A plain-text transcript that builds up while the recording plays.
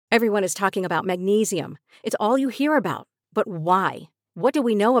Everyone is talking about magnesium. It's all you hear about. But why? What do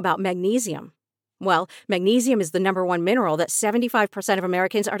we know about magnesium? Well, magnesium is the number one mineral that 75% of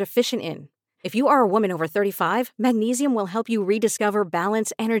Americans are deficient in. If you are a woman over 35, magnesium will help you rediscover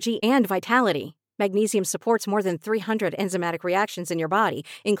balance, energy, and vitality. Magnesium supports more than 300 enzymatic reactions in your body,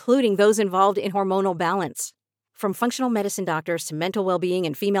 including those involved in hormonal balance. From functional medicine doctors to mental well-being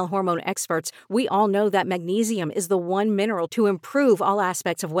and female hormone experts, we all know that magnesium is the one mineral to improve all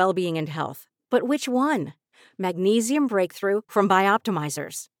aspects of well-being and health. But which one? Magnesium Breakthrough from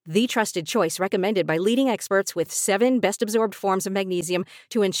Bioptimizers, the trusted choice recommended by leading experts with 7 best-absorbed forms of magnesium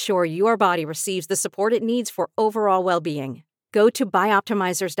to ensure your body receives the support it needs for overall well-being. Go to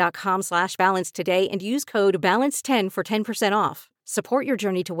bioptimizers.com/balance today and use code BALANCE10 for 10% off. Support your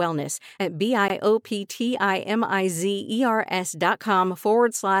journey to wellness at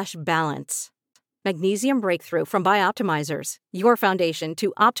bioptimizers.com/balance. Magnesium Breakthrough from Bioptimizers, your foundation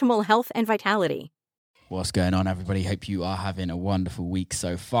to optimal health and vitality. What's going on, everybody? Hope you are having a wonderful week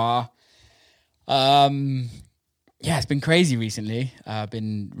so far. It's been crazy recently. I've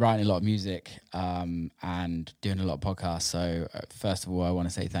been writing a lot of music and doing a lot of podcasts. So first of all, I want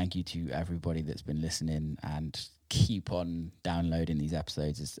to say thank you to everybody that's been listening and keep on downloading these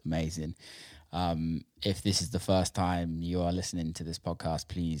episodes. It's amazing. If this is the first time you are listening to this podcast,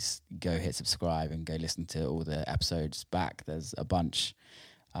 please go hit subscribe and go listen to all the episodes back. There's a bunch.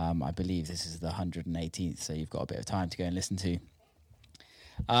 I believe this is the 118th, so you've got a bit of time to go and listen to.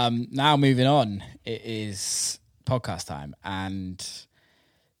 Now moving on, it is podcast time, and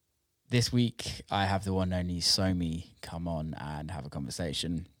this week I have the one and only Sohmi come on and have a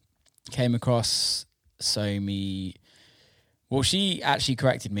conversation. Came across Sohmi. Well, she actually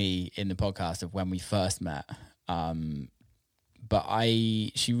corrected me in the podcast of when we first met, but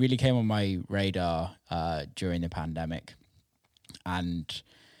she really came on my radar during the pandemic, and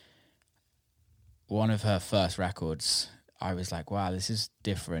one of her first records, I was like, wow, this is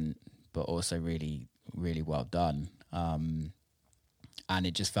different, but also really, really well done. And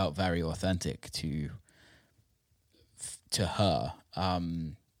it just felt very authentic to her.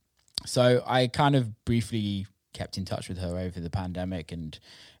 So I kind of briefly kept in touch with her over the pandemic, and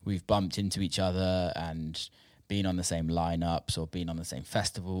we've bumped into each other and been on the same lineups or been on the same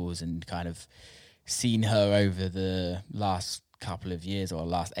festivals, and kind of seen her over the last couple of years or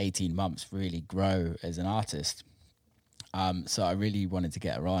last 18 months really grow as an artist. So I really wanted to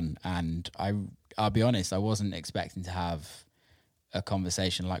get her on, and I'll be honest, I wasn't expecting to have a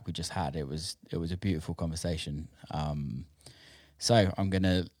conversation like we just had. It was a beautiful conversation. So I'm going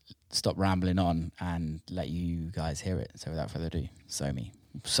to stop rambling on and let you guys hear it. So without further ado,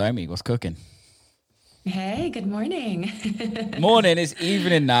 Sohmi, what's cooking? Hey, good morning. Morning, it's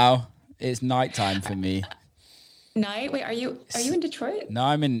evening now. It's nighttime for me. Night? Wait, are you in Detroit? No,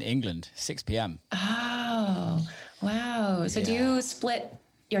 I'm in England, 6 p.m. Oh, wow. So do you split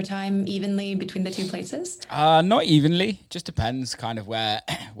your time evenly between the two places? Not evenly. Just depends kind of where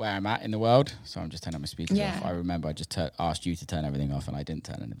I'm at in the world. So I'm just turning my speakers off. I remember I just asked you to turn everything off, and I didn't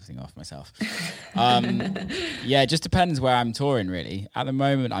turn anything off myself. It just depends where I'm touring, really. At the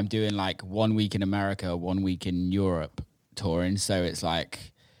moment, I'm doing like 1 week in America, 1 week in Europe touring. So it's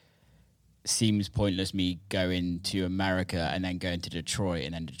like, seems pointless me going to America and then going to Detroit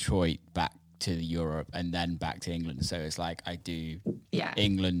and then Detroit back to Europe and then back to England. So it's like I do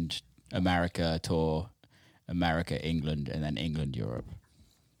England, America tour, America, England, and then England, Europe.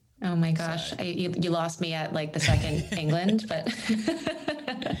 Oh my gosh. So. You lost me at like the second England, but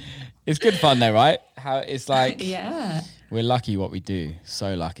it's good fun though, right? How it's like, yeah, we're lucky what we do.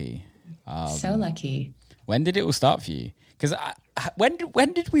 So lucky. So lucky. When did it all start for you? Because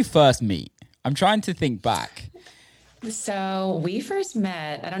when did we first meet? I'm trying to think back. So we first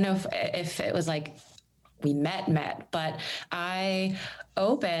met, I don't know if it was like we met, but I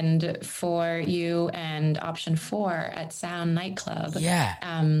opened for you and Option 4 at Sound Nightclub. Yeah.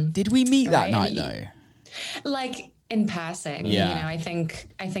 Did we meet that night though? Like in passing. Yeah. You know, I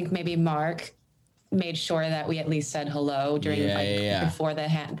think maybe Mark made sure that we at least said hello during before the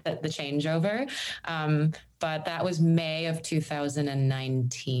changeover. But that was May of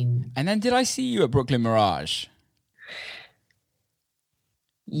 2019. And then did I see you at Brooklyn Mirage?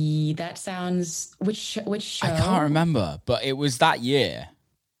 That sounds which show? I can't remember, but it was that year.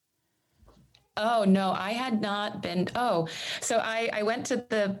 Oh no, I had not been. Oh, so I went to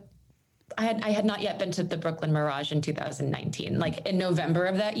the. I had not yet been to the Brooklyn Mirage in 2019. Like in November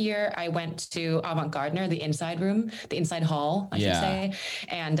of that year, I went to Avant Gardner, the inside hall, I should say.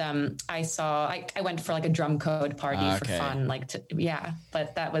 And I went for like a drum code party for fun.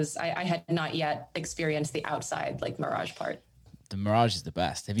 But that was, I had not yet experienced the outside like Mirage part. the Mirage is the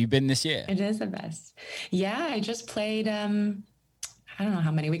best. Have you been this year? It is the best. Yeah, I just played. I don't know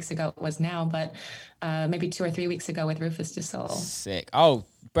how many weeks ago it was now, but maybe 2 or 3 weeks ago with Rufus Du Sol. Sick. Oh,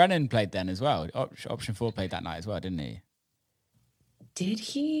 Brennan played then as well. Option 4 played that night as well, didn't he? Did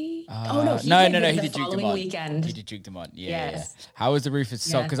he? No. He did Duke Dumont. Weekend. He did Duke Dumont. Yes. Yeah. How was the Rufus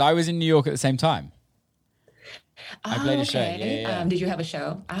Du Sol? Because I was in New York at the same time. I played a show. Yeah. Did you have a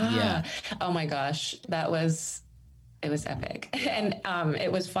show? Yeah. Oh my gosh, it was epic, and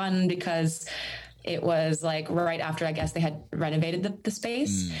it was fun because it was like right after, I guess, they had renovated the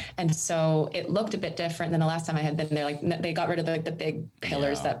space, and so it looked a bit different than the last time I had been there. Like they got rid of the big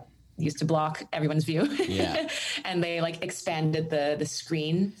pillars that used to block everyone's view, and they like expanded the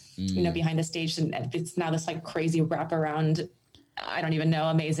screen, behind the stage, and it's now this like crazy wraparound. I don't even know,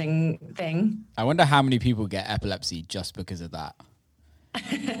 amazing thing. I wonder how many people get epilepsy just because of that. I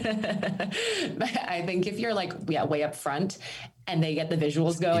think if you're like way up front and they get the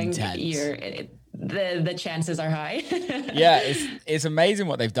visuals going, the chances are high. Yeah, it's amazing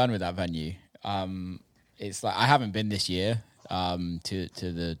what they've done with that venue. It's like I haven't been this year to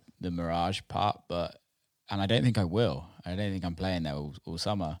the Mirage part, and I don't think I will. I don't think I'm playing there all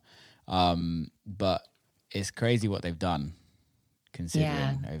summer. But it's crazy what they've done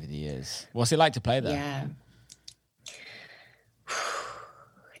considering over the years. What's it like to play there? Yeah.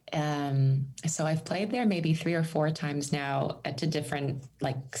 So I've played there maybe 3 or 4 times now to different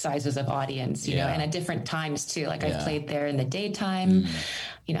like sizes of audience, you know, and at different times too. Like I've played there in the daytime,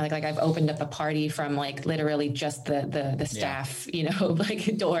 like I've opened up a party from like literally just the staff,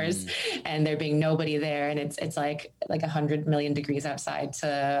 like doors, and there being nobody there. And it's like 100 million degrees outside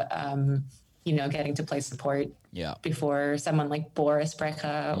to, getting to play support before someone like Boris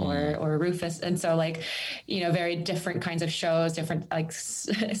Brecha or Rufus. And so like, very different kinds of shows, different like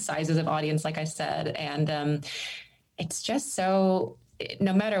sizes of audience, like I said. And it's just so,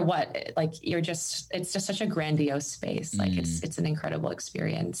 no matter what, like it's just such a grandiose space. Like it's an incredible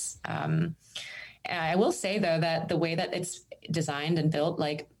experience. I will say though, that the way that it's designed and built,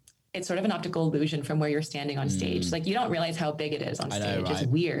 like, it's sort of an optical illusion from where you're standing on stage. Like you don't realize how big it is on stage. Know, right?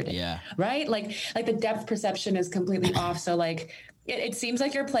 It's weird. Yeah. Right. Like the depth perception is completely off. So like it seems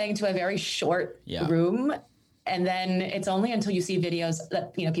like you're playing to a very short room. And then it's only until you see videos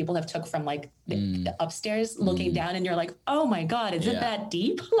that, people have took from like the upstairs looking down and you're like, oh my God, is it that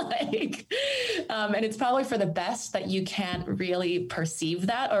deep? Like, and it's probably for the best that you can't really perceive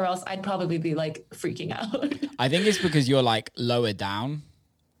that, or else I'd probably be like freaking out. I think it's because you're like lower down.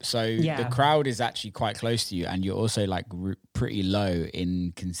 So the crowd is actually quite close to you, and you're also like pretty low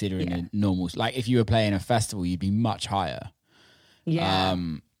in considering a normal. Like if you were playing a festival, you'd be much higher. Yeah.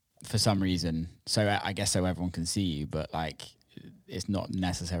 For some reason, so I guess so everyone can see you, but like it's not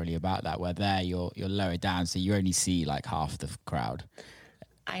necessarily about that. Where there, you're lower down, so you only see like half the crowd.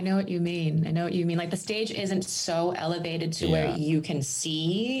 I know what you mean. Like the stage isn't so elevated to where you can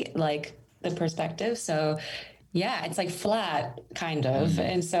see like the perspective. So. Yeah, it's like flat, kind of.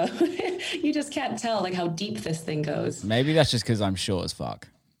 And so you just can't tell like how deep this thing goes. Maybe that's just because I'm short as fuck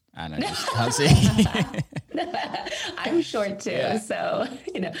and I just can't see. I'm short too. So,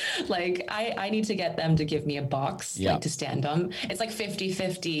 like I need to get them to give me a box like to stand on. It's like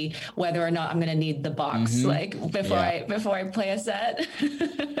 50-50 whether or not I'm going to need the box like before I play a set.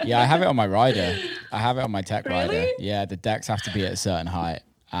 I have it on my rider. I have it on my tech rider. Yeah, the decks have to be at a certain height.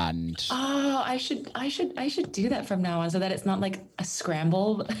 And I should do that from now on so that it's not like a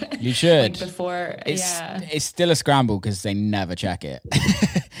scramble. You should. Like before, it's still a scramble because they never check it.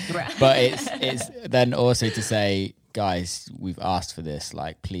 But it's then also to say, guys, we've asked for this,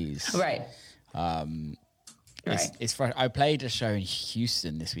 like, please. Right. It's I played a show in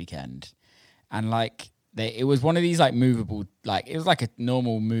Houston this weekend, and like it was one of these like movable, like it was like a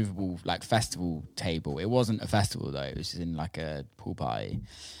normal movable like festival table. It wasn't a festival though. It was just in like a pool party,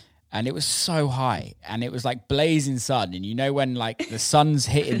 and it was so high, and it was like blazing sun, and when like the sun's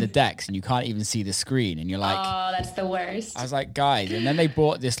hitting the decks and you can't even see the screen, and you're like, oh, that's the worst. I was like, guys, and then they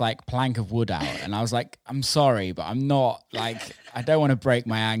brought this like plank of wood out, and I was like, I'm sorry, but I'm not like, I don't want to break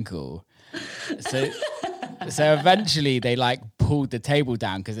my ankle. So eventually they like pulled the table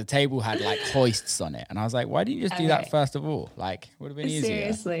down because the table had like hoists on it. And I was like, why didn't you just do that first of all? Like, would have been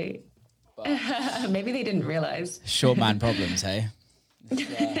easier. Seriously. Maybe they didn't realize. Short man problems, hey?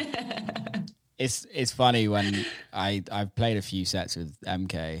 It's funny when I've played a few sets with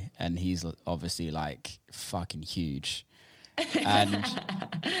MK and he's obviously like fucking huge. And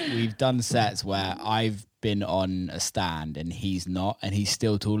we've done sets where I've been on a stand and he's not, and he's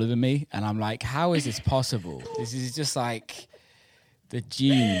still taller than me, and I'm like, how is this possible? This is just like The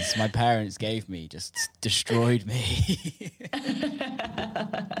genes my parents gave me just destroyed me.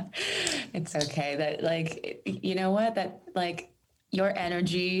 It's okay that like, you know what, that like your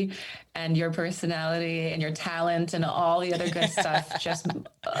energy and your personality and your talent and all the other good stuff just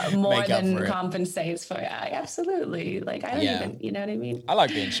more Make up than for it. compensates for it. Absolutely. Like I don't Yeah. even, you know what I mean? I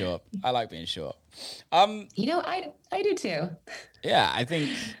like being short. You know, I do too. Yeah, I think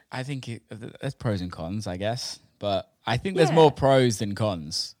there's pros and cons, I guess, but I think there's Yeah. more pros than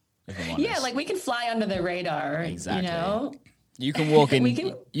cons. If I'm honest. Yeah, like we can fly under the radar. Exactly. You know? You can walk in. We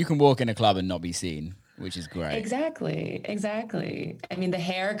can- You can walk in a club and not be seen, which is great. Exactly. I mean, the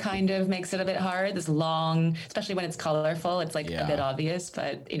hair kind of makes it a bit hard. This long, especially when it's colorful, it's like a bit obvious.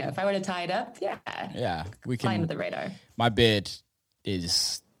 But you know, if I were to tie it up, Yeah, we fly under can. the radar. My beard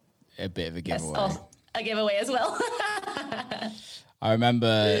is a bit of a Yes, giveaway. a giveaway as well. I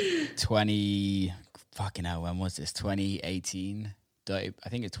remember fucking hell, when was this? 2018. I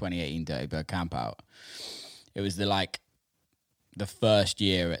think it's 2018 Dirty Bird Camp Out. It was the first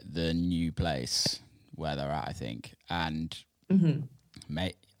year at the new place where they're at, I think. And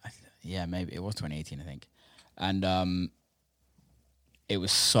maybe it was 2018, I think. And it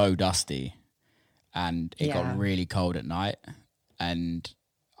was so dusty and it got really cold at night. And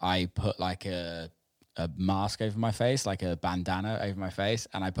I put like a mask over my face, like a bandana over my face,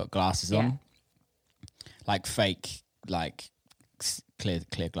 and I put glasses on, like fake, like clear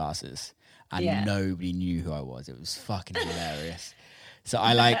glasses, and nobody knew who I was. It was fucking hilarious. So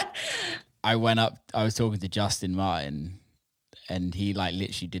I went up. I was talking to Justin Martin, and he like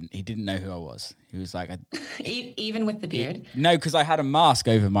literally didn't know who I was. He was like, even with the beard. No, because I had a mask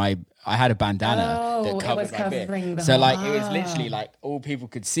over I had a bandana that covered was my covering beard. the So whole- like it was literally like all people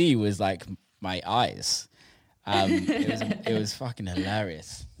could see was like my eyes. It was fucking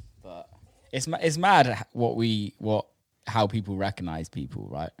hilarious. But it's mad how people recognize people,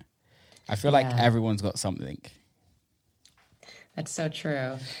 right? I feel like everyone's got something. That's so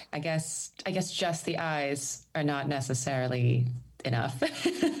true. I guess just the eyes are not necessarily enough.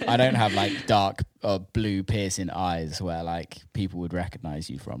 I don't have like dark or blue piercing eyes where like people would recognize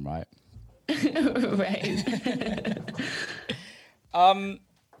you from, right? Right.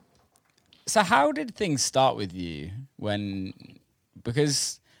 So how did things start with you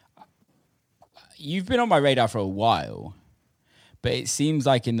because you've been on my radar for a while, but it seems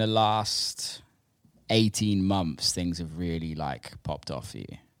like in the last 18 months things have really like popped off for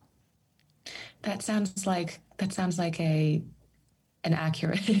you. That sounds like an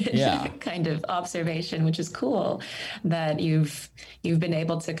accurate kind of observation, which is cool that you've been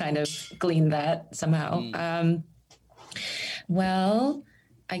able to kind of glean that somehow. Well,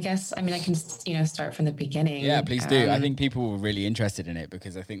 I guess, I mean, I can, start from the beginning. Yeah, please do. I think people were really interested in it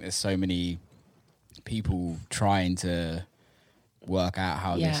because I think there's so many people trying to work out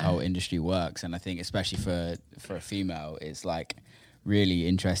how this whole industry works. And I think especially for a female, it's like really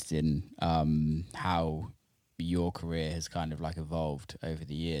interesting how your career has kind of like evolved over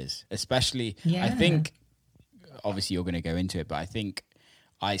the years. Especially, I think, obviously you're going to go into it, but I think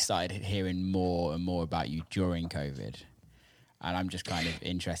I started hearing more and more about you during COVID. And I'm just kind of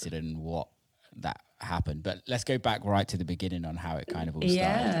interested in what that happened. But let's go back right to the beginning on how it kind of all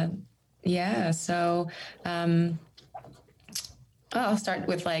started. Yeah. So I'll start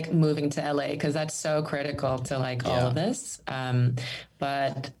with like moving to LA because that's so critical to like all of this.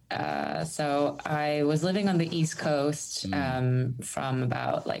 So I was living on the East Coast from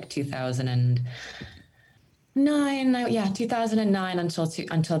about like 2009 until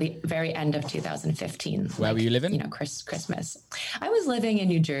the very end of 2015. Where were you living? Christmas. I was living in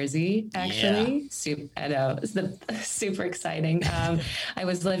New Jersey, actually. I know, it's super exciting. I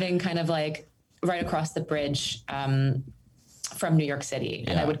was living kind of like right across the bridge from New York City,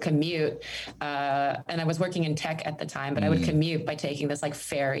 and I would commute, and I was working in tech at the time, but I would commute by taking this like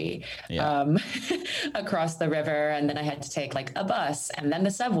ferry across the river, and then I had to take like a bus and then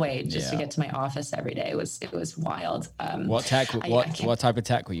the subway just to get to my office every day. It was wild. What tech? What type of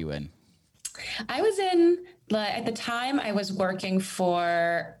tech were you in? I was in, like, at the time I was working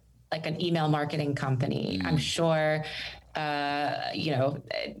for like an email marketing company. I'm sure,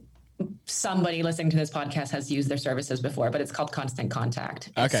 somebody listening to this podcast has used their services before, but it's called Constant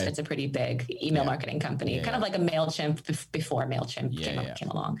Contact. It's a pretty big email marketing company, kind of like a MailChimp before MailChimp came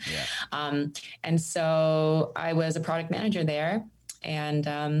along. And so I was a product manager there, and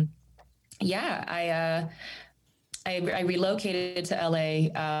I relocated to LA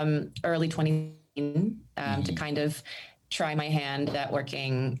early 2018 to kind of try my hand at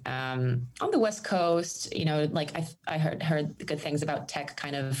working on the West Coast. Like I heard good things about tech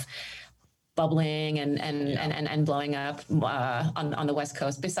kind of bubbling and blowing up on the West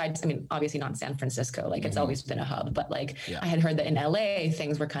Coast. Besides, I mean, obviously not San Francisco. Like it's always been a hub, but like I had heard that in LA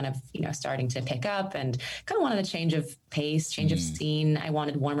things were kind of starting to pick up, and kind of wanted a change of pace, change of scene. I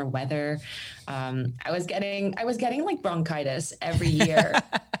wanted warmer weather. I was getting like bronchitis every year.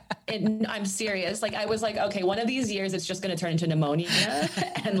 I'm serious. Like I was like, okay, one of these years it's just going to turn into pneumonia,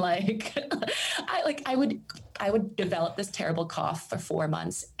 and like I would develop this terrible cough for 4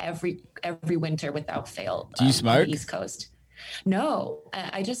 months every winter without fail. Do you smoke? On the East Coast? No,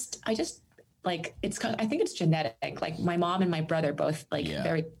 I just like I think it's genetic. Like my mom and my brother both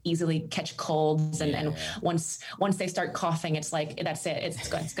very easily catch colds, and once they start coughing, it's like that's it. It's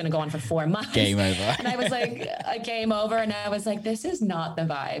going to go on for 4 months. Game over. And I was like, game over. And I was like, this is not the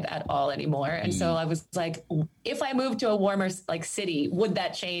vibe at all anymore. And so I was like, if I moved to a warmer like city, would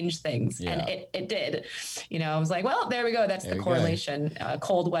that change things? Yeah. And it did. I was like, well, there we go. That's the correlation.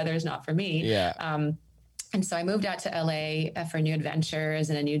 Cold weather is not for me. Yeah. And so I moved out to LA for new adventures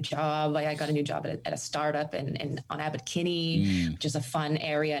and a new job. I got a new job at a startup on Abbot Kinney, which is a fun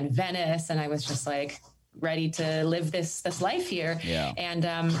area in Venice. And I was just like ready to live this life here. Yeah.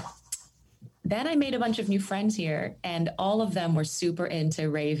 And then I made a bunch of new friends here, and all of them were super into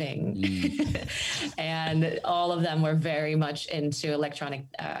raving. And all of them were very much into electronic,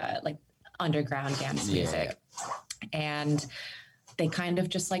 like underground dance music. And they kind of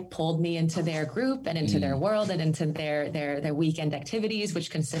just like pulled me into their group and into their world and into their weekend activities,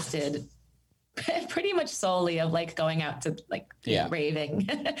 which consisted pretty much solely of like going out to like raving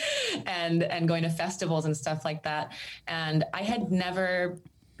and going to festivals and stuff like that. And I had never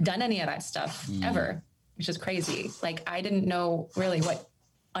done any of that stuff ever, which is crazy. Like I didn't know really what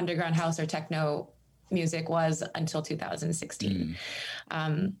underground house or techno music was until 2016.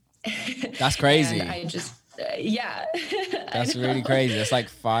 That's crazy. And I just, that's really crazy. That's like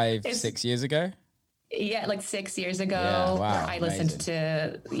 6 years ago. Yeah, like 6 years ago. Yeah, wow, I listened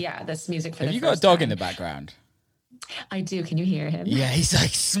to this music for Have the you first got a dog time. in the background? I do. Can you hear him? Yeah, he's like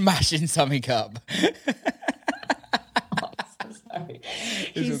smashing something up. Oh, I'm so sorry.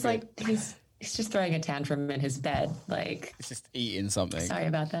 He's just throwing a tantrum in his bed. Like it's just eating something. Sorry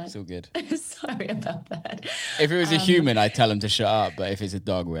about that. It's all good. Sorry about that. If it was a human, I'd tell him to shut up. But if it's a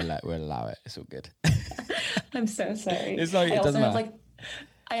dog, we'll allow it. It's all good. I'm so sorry. It's like, it doesn't matter.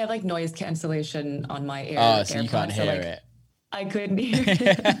 I have like noise cancellation on my ear. Oh, so you can't hear it. I couldn't hear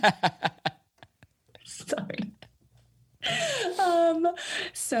it. Sorry.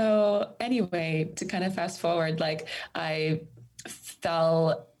 So anyway, to kind of fast forward, like I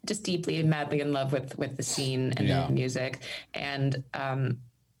fell just deeply and madly in love with the scene and the music. And,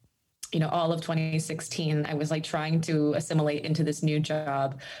 all of 2016, I was like trying to assimilate into this new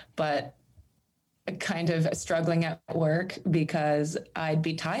job, but kind of struggling at work because I'd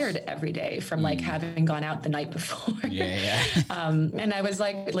be tired every day from like having gone out the night before. And I was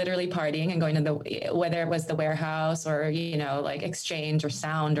like literally partying and going to whether it was the warehouse or, like Exchange or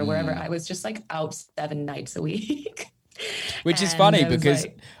Sound or wherever, I was just like out 7 nights a week. Which is funny because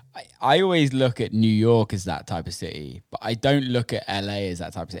I always look at New York as that type of city, but I don't look at LA as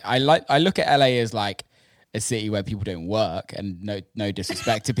that type of city. I look at LA as like a city where people don't work, and no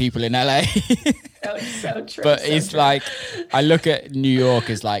disrespect to people in LA. So true. But so it's true. like, I look at New York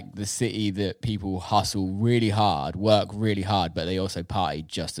as like the city that people hustle really hard, work really hard, but they also party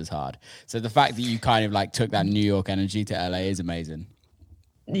just as hard. So the fact that you kind of like took that New York energy to LA is amazing.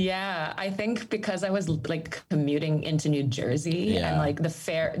 Yeah, I think because I was like commuting into New Jersey and like the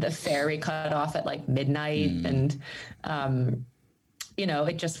ferry cut off at like midnight and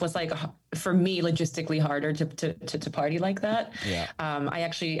it just was like for me logistically harder to party like that. Yeah. I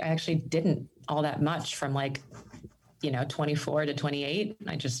actually didn't all that much from like 24 to 28.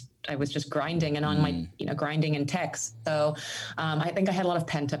 I was just grinding and on my grinding in tech. So I think I had a lot of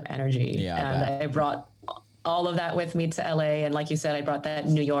pent up energy and I brought all of that with me to LA. And like you said, I brought that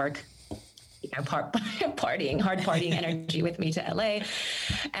New York, hard partying energy with me to LA.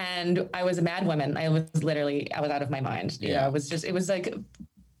 And I was a mad woman. I was out of my mind. It was like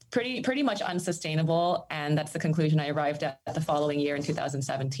pretty much unsustainable. And that's the conclusion I arrived at the following year in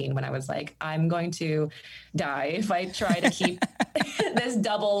 2017, when I was like, I'm going to die if I try to keep this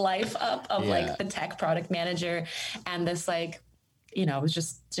double life up of like the tech product manager and this like, it was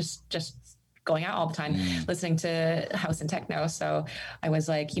just going out all the time, listening to house and techno. So I was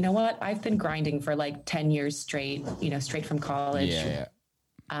like, you know what? I've been grinding for like 10 years straight, straight from college.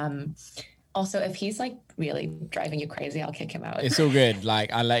 Also, if he's like really driving you crazy, I'll kick him out. It's all good.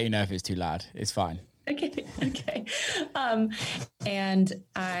 Like, I'll let you know if it's too loud. It's fine. Okay. And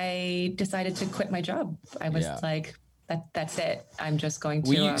I decided to quit my job. I was like, that's it. I'm just going to.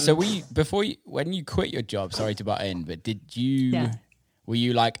 When you quit your job, sorry to butt in, but were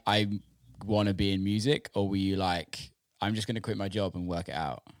you like, I want to be in music, or were you like, I'm just going to quit my job and work it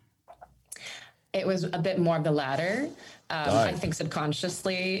out? It was a bit more of the latter. I think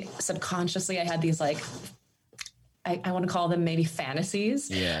subconsciously I had these like, I want to call them maybe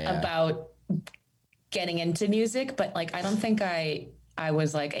fantasies about getting into music, but like, I don't think I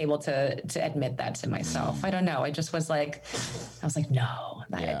was like able to admit that to myself. I don't know. I was like, no,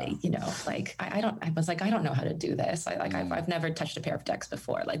 like I was like, I don't know how to do this. I've never touched a pair of decks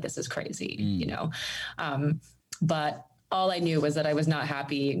before. Like, this is crazy, but all I knew was that I was not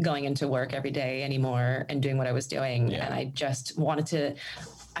happy going into work every day anymore and doing what I was doing. Yeah. And I just wanted to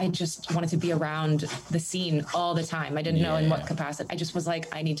be around the scene all the time. I didn't know in what capacity. I just was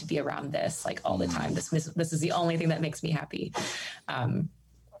like, I need to be around this like all the time. This is the only thing that makes me happy.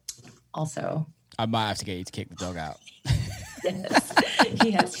 Also, I might have to get you to kick the dog out.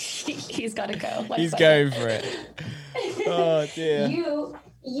 Yes, he's got to go. He's going for it. Oh dear.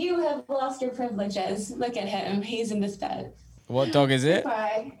 You have lost your privileges. Look at him. He's in this bed. What dog is it?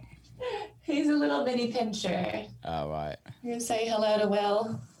 Bye. He's a little bitty pincher. Oh, right. You're going to say hello to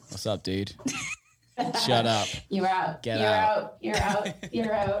Will. What's up, dude? Shut up. You're out. You're out. You're out.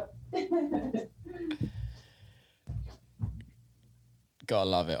 You're out. Gotta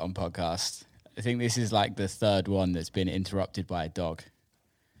love it on podcast. I think this is like the third one that's been interrupted by a dog.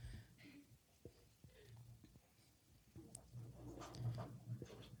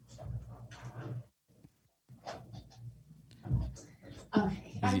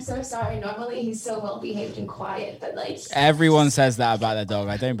 Okay, I'm so sorry. Normally he's so well behaved and quiet, but like everyone says that about their dog.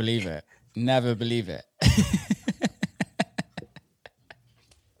 I don't believe it. Never believe it.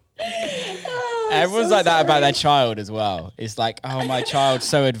 Everyone's so like that about their child as well. It's like, oh, my child's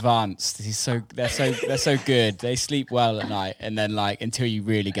so advanced. They're so good. They sleep well at night, and then like until you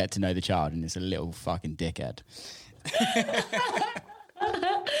really get to know the child, and it's a little fucking dickhead.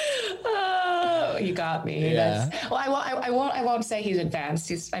 Oh, you got me. Yeah. I won't say he's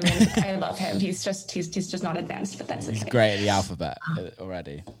advanced. I love him. He's just not advanced, but that's okay. He's great at the alphabet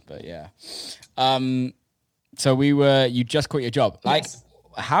already. But yeah. So you just quit your job. Like, yes.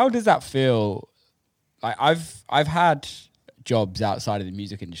 How does that feel? Like I've had jobs outside of the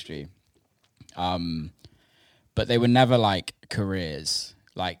music industry, but they were never like careers.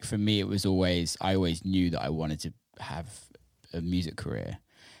 Like for me, I always knew that I wanted to have a music career.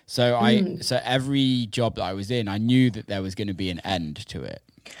 So so every job that I was in, I knew that there was going to be an end to it.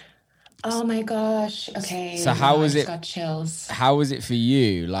 Oh my gosh. Okay. So how was it? Got chills. How was it for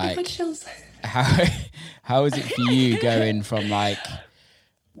you? Like, I got chills. How was it for you going from like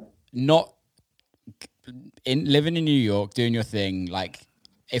not living in New York, doing your thing? Like,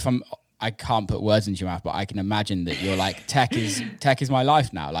 I can't put words into your mouth, but I can imagine that you're like, tech is my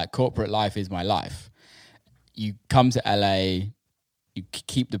life now. Like, corporate life is my life. You come to LA, you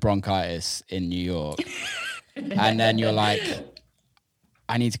keep the bronchitis in New York, and then you're like,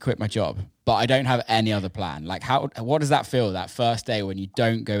 I need to quit my job, but I don't have any other plan. Like, what does that feel, that first day when you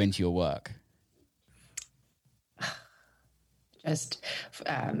don't go into your work? Just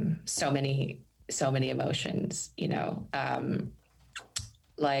so many emotions,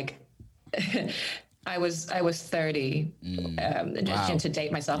 like I was 30 wow. to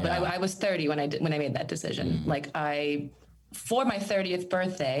date myself, but I was 30 when I made that decision. Like for my 30th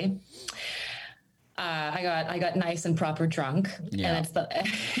birthday, I got nice and proper drunk, and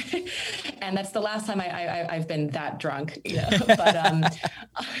that's the last time I've been that drunk, But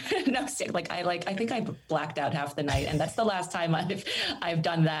no, I think I blacked out half the night, and that's the last time I've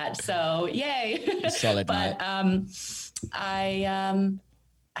done that. So yay, solid. But I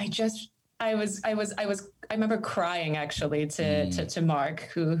remember crying actually to Mark,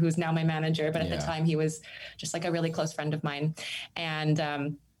 who's now my manager, but at the time he was just like a really close friend of mine,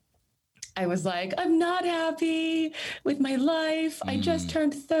 and I was like, I'm not happy with my life. I just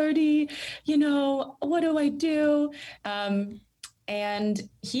turned 30. What do I do? And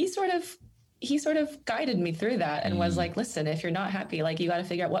he sort of guided me through that and was like, listen, if you're not happy, like you got to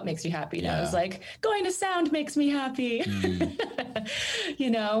figure out what makes you happy. And I was like, going to sound makes me happy.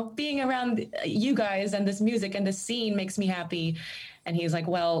 Being around you guys and this music and this scene makes me happy. And he's like,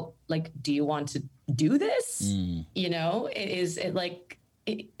 well, like, do you want to do this? He's like,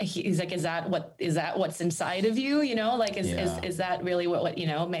 is that what's inside of you? Is that really what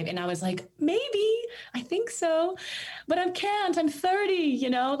maybe? And I was like, maybe, I think so, but I can't, I'm 30,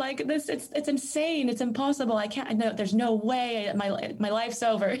 like this, it's insane. It's impossible. I can't, I know there's no way my life's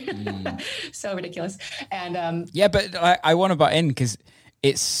over. So ridiculous. And, but I want to butt in because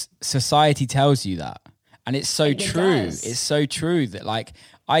it's society tells you that. And it's so true. It's so true that like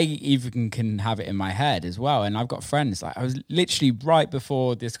I even can have it in my head as well. And I've got friends, like I was literally right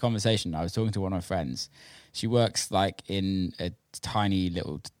before this conversation, I was talking to one of my friends. She works like in a tiny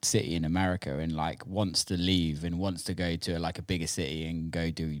little city in America and like wants to leave and wants to go to like a bigger city and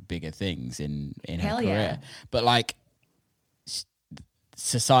go do bigger things in her career. But like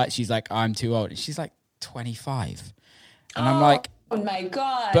society, she's like, I'm too old. And she's like 25. And I'm like, oh my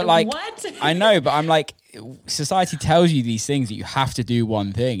God. But like, what? I know, but I'm like, society tells you these things that you have to do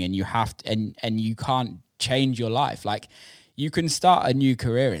one thing and you have to, and you can't change your life. Like you can start a new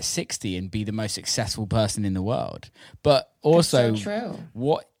career at 60 and be the most successful person in the world. But also, so true.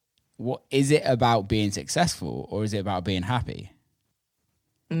 What is it about being successful or is it about being happy?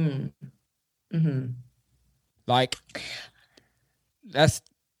 Like, let's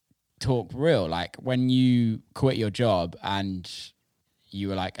talk real. Like when you quit your job and you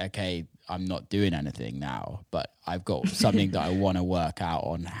were like, okay, I'm not doing anything now, but I've got something that I want to work out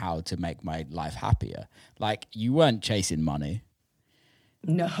on how to make my life happier. Like you weren't chasing money.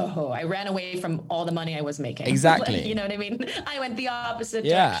 No, I ran away from all the money I was making. Exactly. Like, you know what I mean? I went the opposite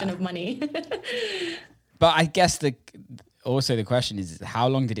direction of money. But I guess also the question is, how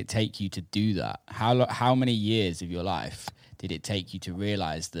long did it take you to do that? How many years of your life did it take you to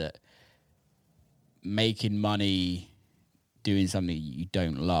realize that making money doing something you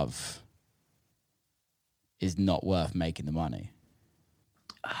don't love is not worth making the money?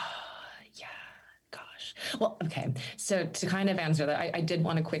 Yeah, gosh. Well, okay. So to kind of answer that, I did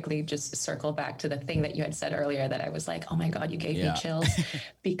want to quickly just circle back to the thing that you had said earlier that I was like, oh my God, you gave me chills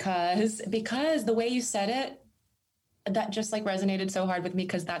because the way you said it, that just like resonated so hard with me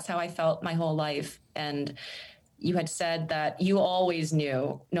because that's how I felt my whole life. And you had said that you always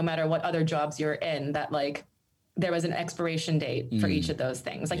knew, no matter what other jobs you're in, that like there was an expiration date for each of those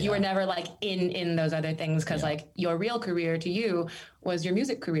things. Like you were never like in those other things because like your real career to you was your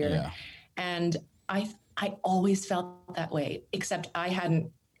music career. Yeah. And I always felt that way, except I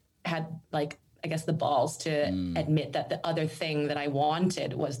hadn't had like, I guess the balls to admit that the other thing that I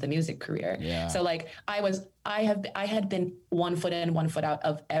wanted was the music career. Yeah. So like I had been 1 foot in, 1 foot out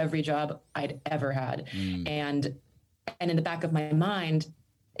of every job I'd ever had. And in the back of my mind,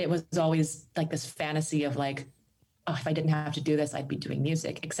 it was always like this fantasy of like, oh, if I didn't have to do this, I'd be doing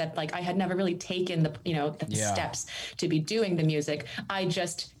music. Except like I had never really taken the steps to be doing the music. I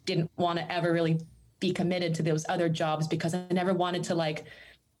just didn't want to ever really be committed to those other jobs because I never wanted to like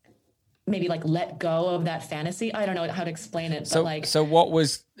maybe like let go of that fantasy. I don't know how to explain it. So but like, so what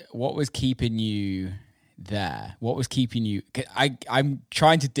was keeping you there? What was keeping you? I'm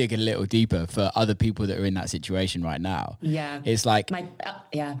trying to dig a little deeper for other people that are in that situation right now. Yeah, it's like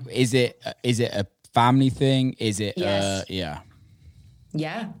Is it a family thing? Is it yes.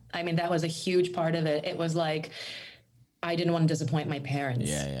 Yeah. I mean, that was a huge part of it. It was like I didn't want to disappoint my parents.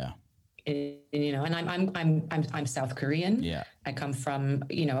 Yeah. You know, and I'm South Korean. Yeah. I come from,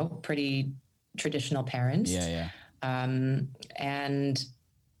 pretty traditional parents. Yeah. And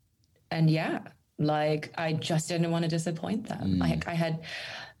yeah, like I just didn't want to disappoint them. Like I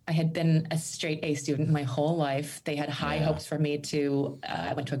had been a straight A student my whole life. They had high hopes for me to,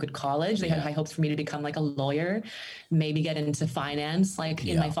 I went to a good college. They had high hopes for me to become like a lawyer, maybe get into finance, like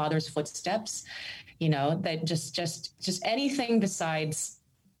in my father's footsteps, that just anything besides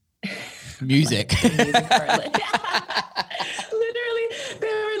music. Literally, they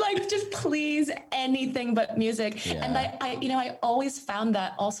were like, just please anything but music. Yeah. And I always found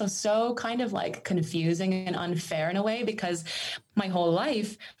that also so kind of like confusing and unfair in a way because my whole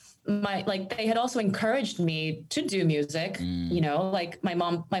life, they had also encouraged me to do music. Like my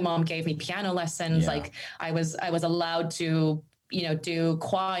mom gave me piano lessons. Like I was allowed to do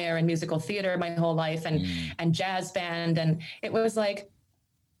choir and musical theater my whole life and jazz band, and it was like.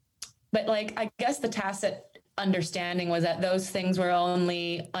 But like, I guess the tacit understanding was that those things were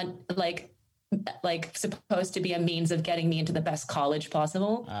only supposed to be a means of getting me into the best college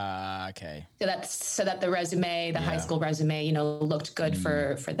possible. Okay. So that the resume, the high school resume, looked good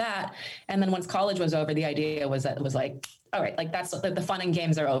for that. And then once college was over, the idea was that it was like, all right, like that's the fun and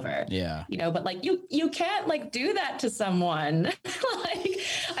games are over. Yeah. But like you can't like do that to someone. Like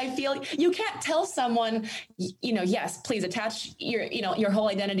I feel you can't tell someone, yes, please attach your whole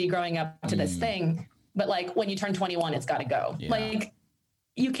identity growing up to this thing. But like when you turn 21, it's got to go. Yeah. Like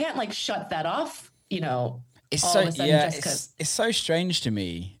you can't like shut that off, It's all of a sudden just 'cause. It's so strange to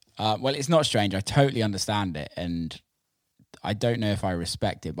me. Well, it's not strange. I totally understand it. And I don't know if I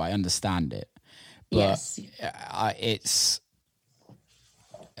respect it, but I understand it. But yes. It's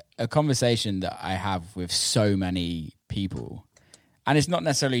a conversation that I have with so many people, and it's not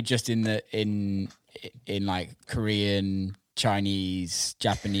necessarily just in in like Korean, Chinese,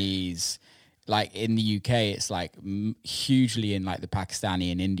 Japanese. Like in the UK, it's like hugely in like the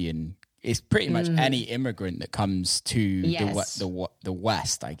Pakistani and Indian. It's pretty much any immigrant that comes to the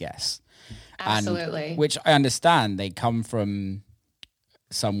West, I guess. Absolutely. And, which I understand, they come from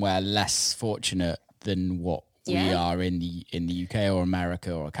somewhere less fortunate than what we are in the UK or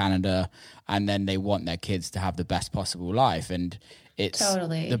America or Canada, and then they want their kids to have the best possible life, and it's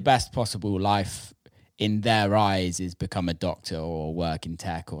the best possible life in their eyes is become a doctor or work in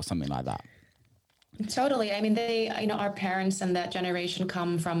tech or something like that. Totally. I mean, our parents and that generation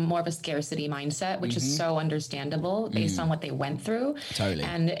come from more of a scarcity mindset, which is so understandable based on what they went through. Totally.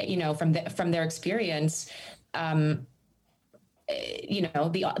 And, from their experience, the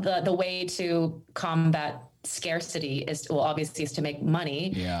way to combat scarcity is to make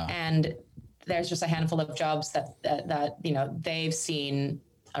money. Yeah. And there's just a handful of jobs that they've seen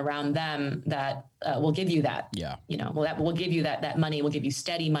around them that will give you that. Yeah. That will give you that money, will give you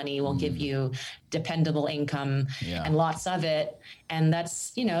steady money, will give you dependable income and lots of it. And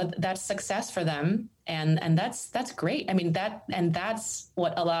that's success for them. And that's great. I mean, that's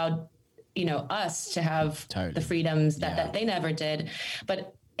what allowed, us to have the freedoms that they never did.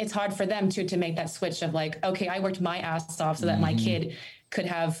 But it's hard for them to make that switch of like, okay, I worked my ass off so that my kid could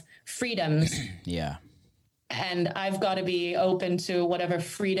have freedoms. Yeah. And I've got to be open to whatever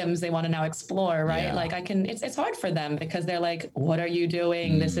freedoms they want to now explore, right? Yeah. Like it's hard for them because they're like, what are you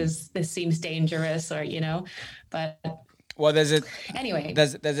doing? This seems dangerous, or, but well, there's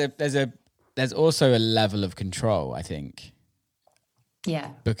also a level of control, I think.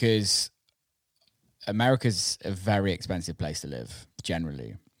 Yeah. Because America's a very expensive place to live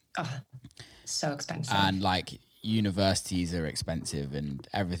generally. Oh, so expensive. And like, universities are expensive and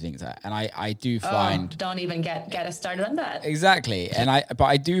everything's and I do find don't even get us started on that. Exactly. But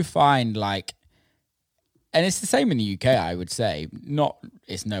I do find like, and it's the same in the UK, I would say,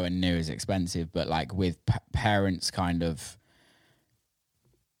 it's nowhere near as expensive, but like with parents kind of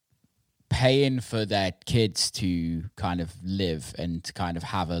paying for their kids to kind of live and to kind of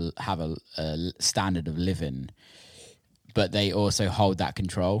have a standard of living, but they also hold that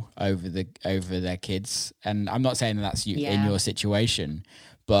control over their kids. And I'm not saying that's you in your situation,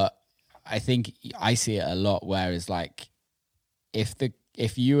 but I think I see it a lot. Whereas like,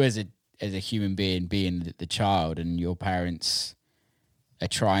 if you as a human being the child and your parents are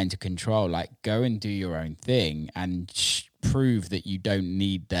trying to control, like, go and do your own thing and prove that you don't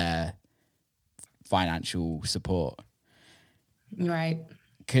need their financial support. Right.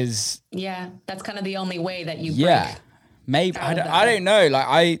 Because that's kind of the only way that you break. Maybe I don't know.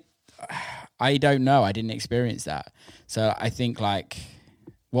 Like I don't know. I didn't experience that. So I think like,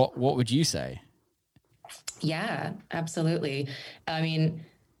 what would you say? Yeah, absolutely. I mean,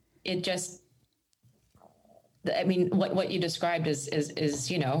 what you described is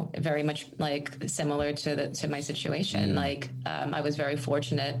very much like similar to my situation. Like, I was very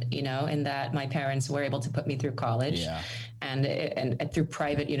fortunate, in that my parents were able to put me through college and through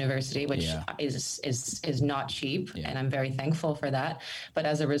private university, which is not cheap. And I'm very thankful for that. But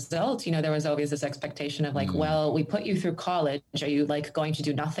as a result, there was always this expectation of like, well, we put you through college. Are you like going to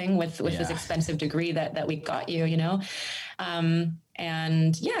do nothing with this expensive degree that we got you, And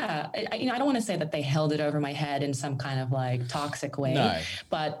I don't want to say that they held it over my head in some kind of like toxic way,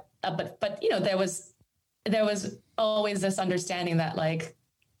 but there was always this understanding that like,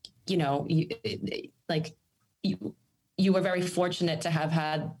 you were very fortunate to have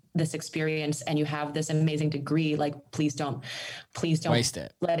had this experience and you have this amazing degree. Like, please don't waste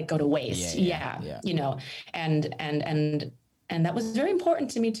it. Let it go to waste. And that was very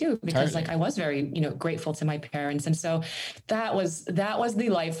important to me too, because like I was very, grateful to my parents. And so that was the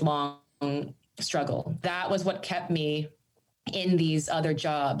lifelong struggle. That was what kept me in these other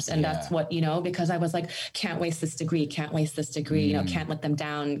jobs. And that's what, because I was like, can't waste this degree, can't let them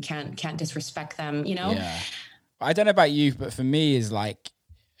down, can't disrespect them, I don't know about you, but for me is like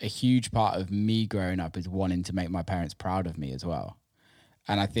a huge part of me growing up is wanting to make my parents proud of me as well.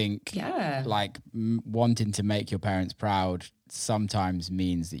 And I think like wanting to make your parents proud sometimes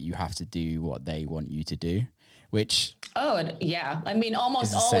means that you have to do what they want you to do, which... I mean,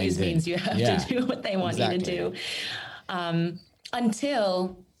 almost always means you have to do what they want you to do.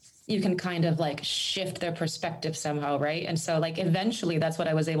 Until you can kind of like shift their perspective somehow, right? And so like eventually that's what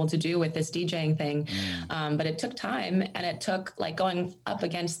I was able to do with this DJing thing. But it took time, and it took like going up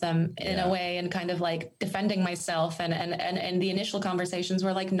against them in a way and kind of like defending myself. And the initial conversations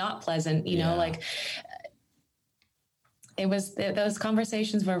were like not pleasant, like those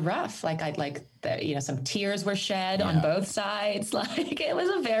conversations were rough. Like some tears were shed on both sides. Like it was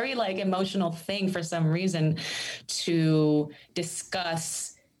a very like emotional thing for some reason to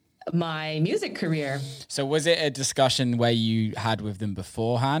discuss my music career. So was it a discussion where you had with them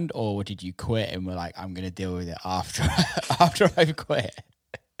beforehand, or did you quit and were like, I'm going to deal with it after I've quit?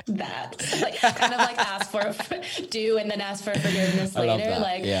 That like kind of like ask for do and then ask for forgiveness later.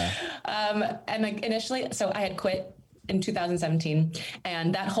 Like, and like initially, so I had quit in 2017,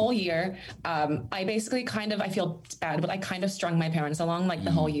 and that whole year, I basically I feel bad, but I kind of strung my parents along like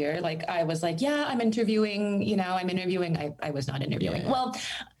the whole year. Like I was like, yeah, I'm interviewing. I was not interviewing. Yeah. Well,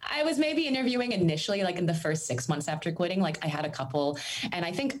 I was maybe interviewing initially, like in the first 6 months after quitting. Like I had a couple, and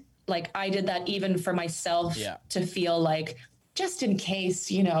I think like I did that even for myself to feel like, just in case,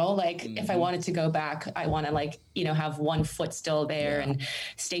 if I wanted to go back, I want to like, have one foot still there and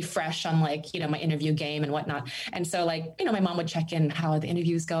stay fresh on like, my interview game and whatnot. And so like, my mom would check in how the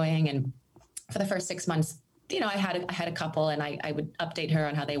interview's going. And for the first 6 months, I had a couple, and I would update her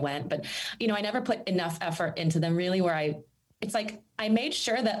on how they went. But, I never put enough effort into them really, where it's like I made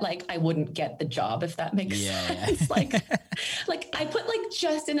sure that like I wouldn't get the job, if that makes sense. Like I put like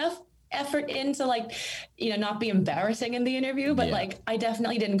just enough effort into like, not be embarrassing in the interview, but like I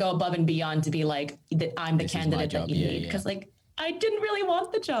definitely didn't go above and beyond to be like that I'm the candidate that you need, because like I didn't really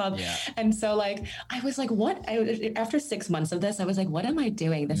want the job. And so like I was like, after 6 months of this, I was like, what am I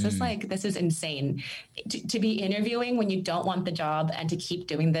doing? This is insane to be interviewing when you don't want the job and to keep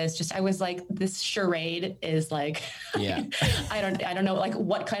doing this. I was like, this charade is like, I don't know like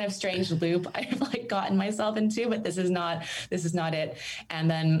what kind of strange loop I've like gotten myself into, but this is not it. And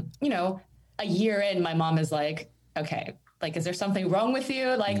then, a year in, my mom is like, okay, like, is there something wrong with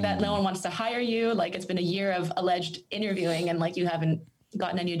you? Like that no one wants to hire you? Like it's been a year of alleged interviewing and like you haven't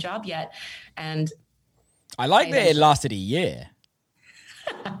gotten a new job yet. And I like that it lasted a year.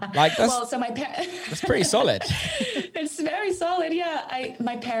 Like that's that's pretty solid. It's very solid. Yeah.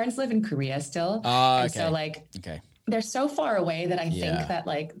 My parents live in Korea still. Okay. And so like, they're so far away that I think that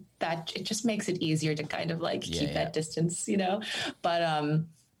like that it just makes it easier to kind of like keep that distance, but,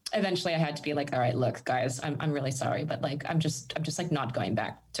 eventually I had to be like, all right, look, guys, I'm really sorry, but like, I'm just like not going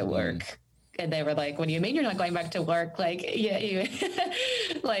back to work. And they were like, what do you mean you're not going back to work? Like, you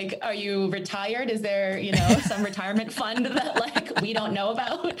like, are you retired? Is there, some retirement fund that like, we don't know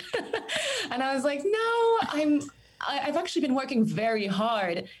about? And I was like, no, I've actually been working very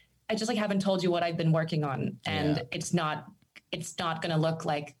hard. I just like, haven't told you what I've been working on. And it's not going to look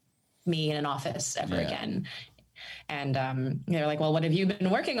like me in an office ever again. And they're like, well, what have you been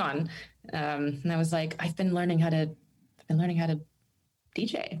working on? And I was like, I've been learning how to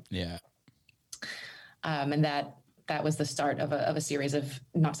DJ. Yeah. And that was the start of a series of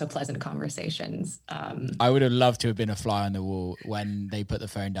not so pleasant conversations. I would have loved to have been a fly on the wall when they put the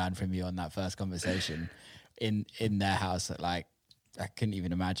phone down from you on that first conversation in their house. Like, I couldn't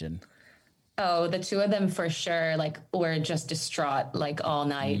even imagine. Oh, the two of them for sure, like, were just distraught, like, all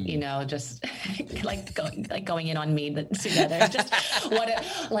night, just going in on me together. Just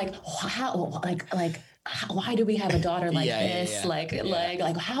why do we have a daughter like this? Like,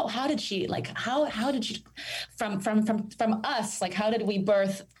 how did she, from us, like, how did we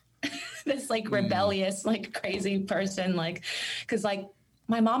birth this, like, rebellious, like, crazy person? Like, cause like,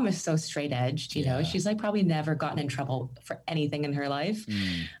 my mom is so straight edged, she's like probably never gotten in trouble for anything in her life.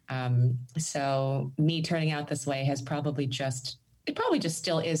 So me turning out this way has probably just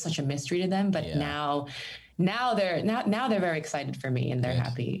still is such a mystery to them. But now they're very excited for me and they're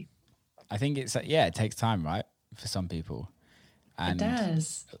happy. I think it takes time, right? For some people. And it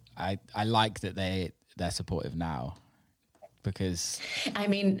does. I like that they're supportive now. Because I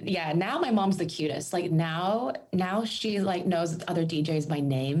mean, now my mom's the cutest. Like now she like knows other DJs by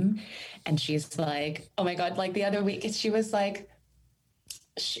name, and she's like, oh my God, like the other week she was like,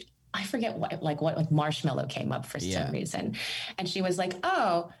 I forget what Marshmallow came up for some reason. And she was like,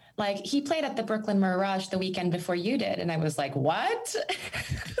 oh, like he played at the Brooklyn Mirage the weekend before you did. And I was like, what?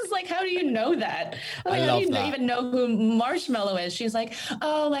 I was like, how do you know that? Like, how do you even know who Marshmallow is? She's like,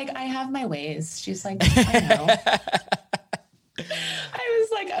 oh, like I have my ways. She's like, I know. I was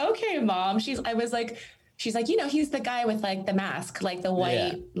like, okay, Mom. She's like, he's the guy with like the mask, like the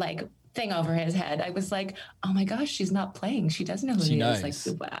white, like thing over his head. I was like, oh my gosh, she's not playing. She doesn't know who he is.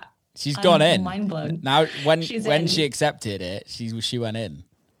 Like, wow. She's gone in. Mind blown. Now, when she accepted it, she went in.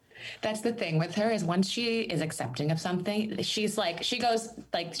 That's the thing with her, is once she is accepting of something, she's like, she goes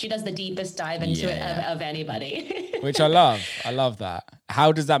like, she does the deepest dive into it of anybody. Which I love. I love that.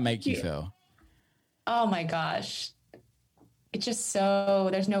 How does that make you feel? Oh my gosh. it's just so,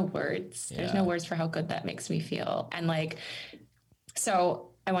 there's no words. There's no Yeah. words for how good that makes me feel. And like, so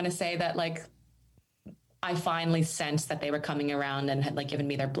I want to say that like, I finally sensed that they were coming around and had like given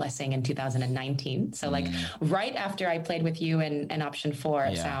me their blessing in 2019. So like right after I played with you and Option 4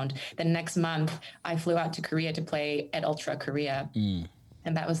 at Yeah. Sound, the next month I flew out to Korea to play at Ultra Korea.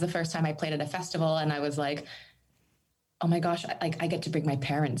 And that was the first time I played at a festival. And I was like, oh my gosh, I get to bring my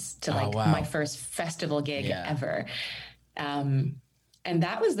parents to like wow. my first festival gig Yeah. ever. And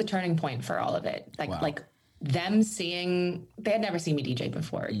that was the turning point for all of it. Like, Wow. like them seeing, they had never seen me DJ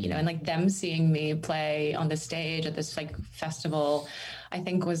before, you know, and like them seeing me play on the stage at this like festival, I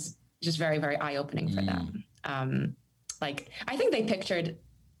think was just very, very eye-opening for them. Like, I think they pictured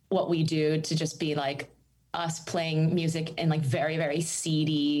what we do to just be like us playing music in like very, very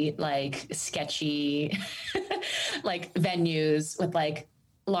seedy, like sketchy, like venues with like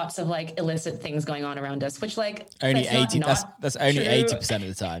lots of like illicit things going on around us, which like Only that's 80. not That's only true. 80% of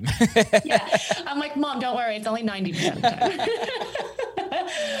the time. Yeah, I'm like, Mom, don't worry, it's only 90% of the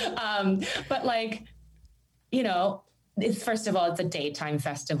time. But like, you know, it's, first of all, it's a daytime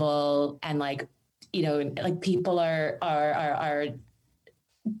festival, and like, you know, like people are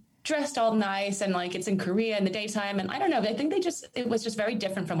dressed all nice, and like it's in Korea in the daytime, and I don't know, I think it was just very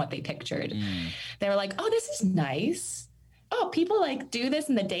different from what they pictured. They were like, oh, this is nice. Oh, people like do this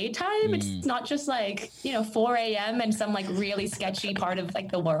in the daytime. It's not just like, you know, 4 a.m. and some like really sketchy part of like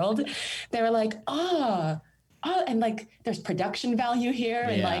the world. They were like, oh, and like there's production value here.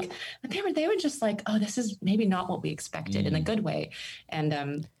 And like they were just like, oh, this is maybe not what we expected in a good way. And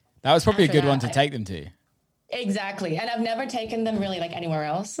that was probably a after good one that, to take them to. exactly. And I've never taken them really like anywhere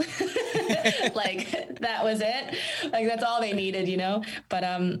else. Like that was it. Like that's all they needed, you know? But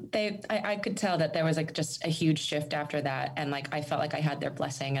I could tell that there was like just a huge shift after that. And like, I felt like I had their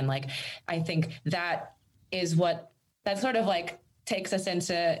blessing. And like, I think that is what that sort of like takes us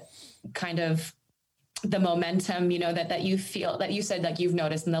into kind of the momentum, you know, that you feel, that you said like you've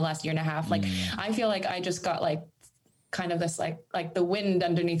noticed in the last year and a half. Like, I feel like I just got like kind of this like the wind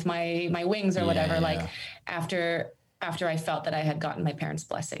underneath my wings or whatever. Like after I felt that I had gotten my parents'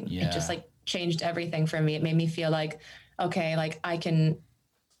 blessing, it just like changed everything for me. It made me feel like, okay, like I can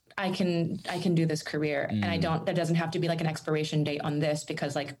do this career, and there doesn't have to be like an expiration date on this,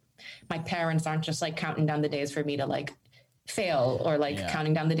 because like my parents aren't just like counting down the days for me to like fail, or like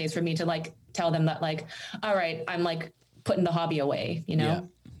counting down the days for me to like tell them that like, all right, I'm like putting the hobby away, you know?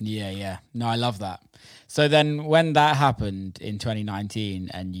 Yeah. No, I love that. So then when that happened in 2019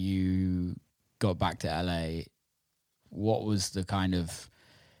 and you got back to LA, what was the kind of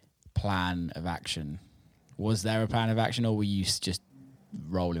plan of action? Was there a plan of action, or were you just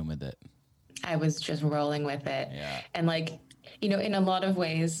rolling with it? I was just rolling with it. Yeah. And like, you know, in a lot of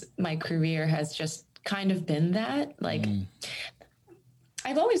ways, my career has just kind of been that. Like,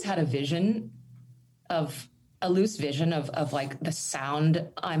 I've always had a loose vision of like the sound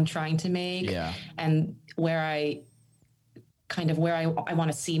I'm trying to make, and where I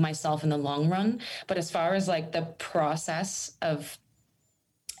want to see myself in the long run. But as far as like the process of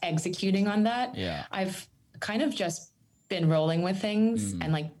executing on that, I've kind of just been rolling with things.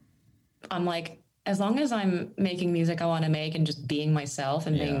 And like, I'm like, as long as I'm making music I want to make and just being myself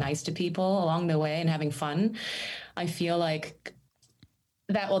and being nice to people along the way and having fun, I feel like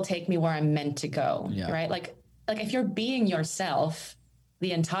that will take me where I'm meant to go. Right. Like if you're being yourself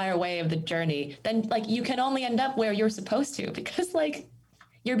the entire way of the journey, then like you can only end up where you're supposed to, because like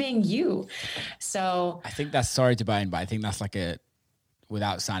you're being you. So I think that's, sorry to buy in, but I think that's like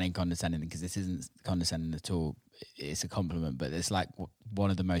without sounding condescending, because this isn't condescending at all, it's a compliment, but it's like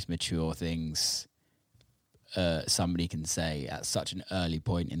one of the most mature things somebody can say at such an early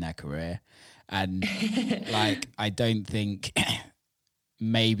point in their career. And like, I don't think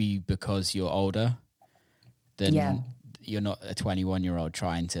maybe because you're older, then you're not a 21-year-old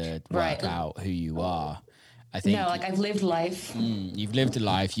trying to work out who you are. I think like I've lived life. You've lived a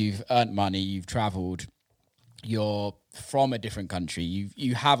life, you've earned money, you've traveled, you're from a different country,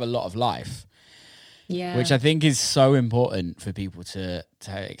 you have a lot of life. Which I think is so important for people to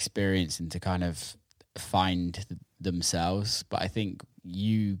experience and to kind of find themselves. But I think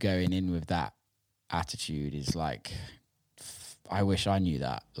you going in with that attitude is like, I wish I knew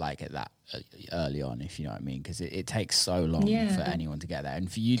that, like at that early on, if you know what I mean, because it takes so long for anyone to get there.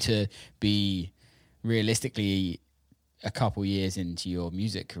 And for you to be realistically a couple years into your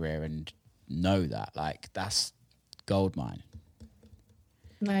music career and know that, like, that's gold mine.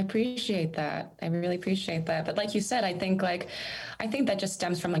 I appreciate that. I really appreciate that. But like you said, I think that just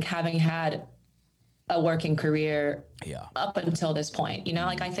stems from like having had a working career up until this point, you know,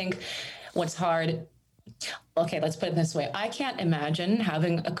 like I think what's hard okay, let's put it this way. I can't imagine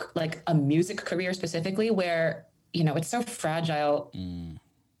having a music career specifically where, you know, it's so fragile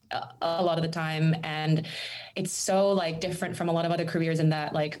a lot of the time, and it's so like different from a lot of other careers in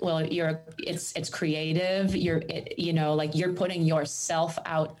that, like, well, it's creative, you know, like you're putting yourself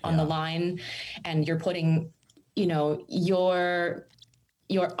out on the line, and you're putting, you know, your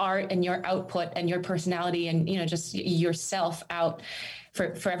art and your output and your personality and, you know, just yourself out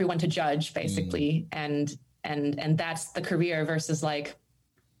for everyone to judge, basically. And that's the career versus, like,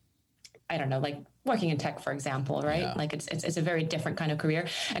 I don't know, like working in tech, for example, right? Yeah. Like it's a very different kind of career.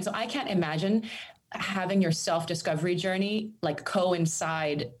 And so I can't imagine having your self-discovery journey like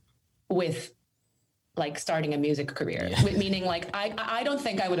coincide with like starting a music career. Yeah. Meaning, like, I don't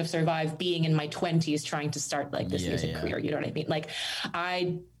think I would have survived being in my 20s trying to start like this music career. You know what I mean? Like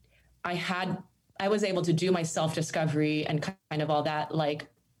I was able to do my self-discovery and kind of all that, like,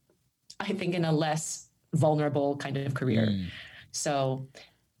 I think in a less vulnerable kind of career. So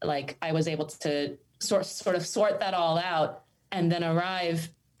like I was able to sort of sort that all out and then arrive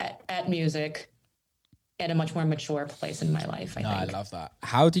at music at a much more mature place in my life, I think. I love that.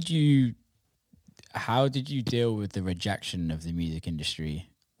 How did you deal with the rejection of the music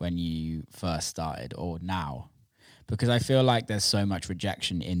industry when you first started, or now? Because I feel like there's so much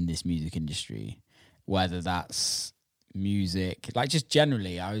rejection in this music industry, whether that's music, like just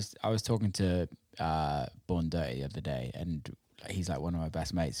generally. I was talking to Born Dirty the other day, and he's like one of my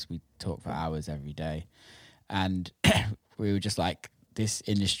best mates. We talk for hours every day, and we were just like, this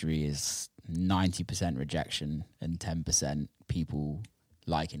industry is 90% rejection and 10% people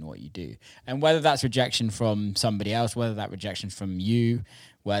liking what you do. And whether that's rejection from somebody else, whether that rejection's from you,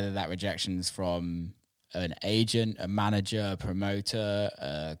 whether that rejection's from an agent, a manager, a promoter,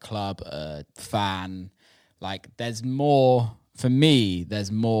 a club, a fan, like there's more, for me,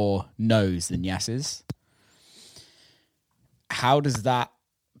 there's more no's than yeses. How does that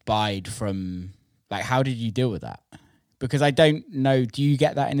bide from, like, how did you deal with that? Because I don't know, do you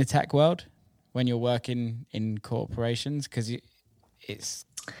get that in the tech world when you're working in corporations? Because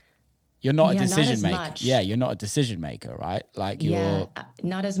you're not a decision maker. Much. Yeah, you're not a decision maker, right? Like you're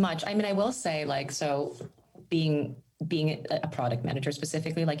not as much. I mean, I will say, like, so being a product manager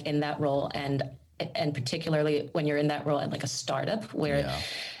specifically, like in that role, and particularly when you're in that role at like a startup where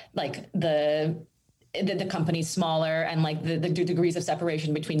like the company's smaller and like the degrees of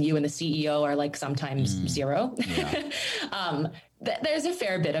separation between you and the CEO are like sometimes zero. Yeah. There's a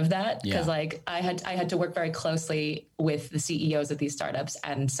fair bit of that because like I had to work very closely with the CEOs of these startups,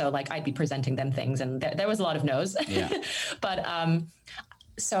 and so like I'd be presenting them things, and there was a lot of no's. Yeah. But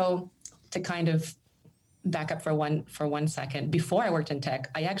so to kind of back up for one second, before I worked in tech,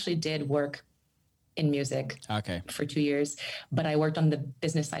 I actually did work in music for 2 years, but I worked on the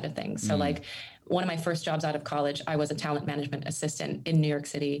business side of things. So like one of my first jobs out of college, I was a talent management assistant in New York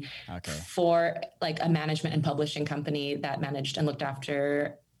City for like a management and publishing company that managed and looked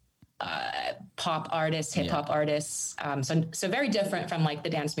after pop artists, hip hop artists. So very different from like the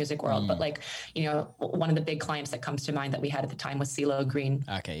dance music world, but like, you know, one of the big clients that comes to mind that we had at the time was CeeLo Green.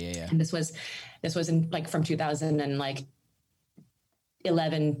 And this was in like from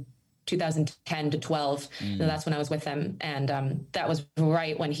 2010 to 12. So that's when I was with him. And that was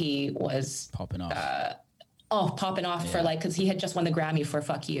right when he was popping off. Popping off for like, cause he had just won the Grammy for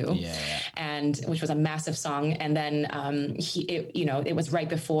Fuck You, and which was a massive song. And then it was right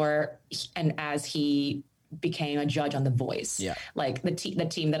before and as he became a judge on The Voice. Yeah. Like the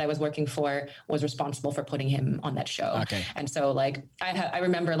team that I was working for was responsible for putting him on that show. Okay. And so like I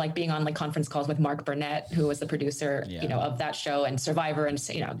remember like being on like conference calls with Mark Burnett, who was the producer, you know, of that show and Survivor and,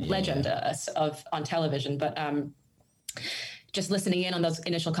 you know, legend of on television. But just listening in on those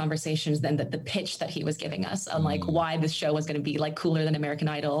initial conversations, then the pitch that he was giving us on like why this show was going to be like cooler than American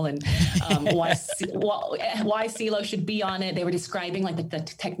Idol, and why CeeLo should be on it. They were describing like the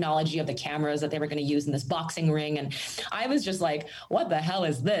technology of the cameras that they were going to use in this boxing ring, and I was just like, what the hell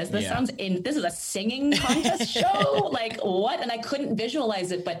is this? This this is a singing contest show? Like what? And I couldn't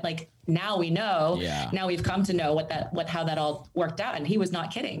visualize it, but like now we know. Yeah. Now we've come to know how that all worked out, and he was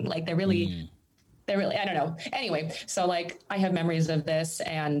not kidding. Like they're really, I don't know. Anyway, so like I have memories of this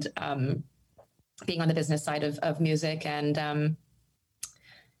and being on the business side of music. And I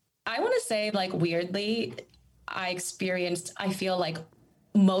want to say, like, weirdly, I feel like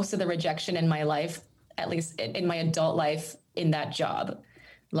most of the rejection in my life, at least in my adult life, in that job.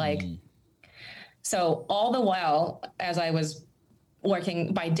 Like, so all the while as I was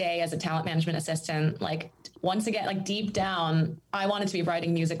working by day as a talent management assistant, like once again, like deep down, I wanted to be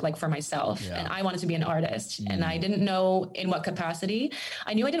writing music like for myself, and I wanted to be an artist, and I didn't know in what capacity.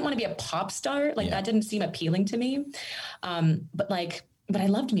 I knew I didn't want to be a pop star. Like that didn't seem appealing to me. But I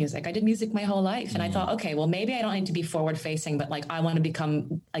loved music. I did music my whole life. And I thought, okay, well, maybe I don't need to be forward facing, but like, I want to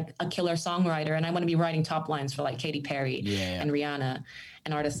become like a killer songwriter, and I want to be writing top lines for like Katy Perry and Rihanna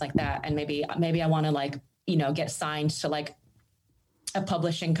and artists like that. And maybe I want to like, you know, get signed to like a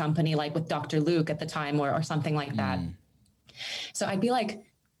publishing company, like with Dr. Luke at the time or something like that. So I'd be like,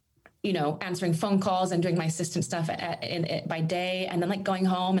 you know, answering phone calls and doing my assistant stuff by day, and then like going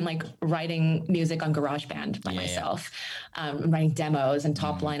home and like writing music on GarageBand by myself, writing demos and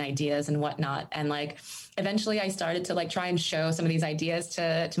top line ideas and whatnot. And like, eventually I started to like try and show some of these ideas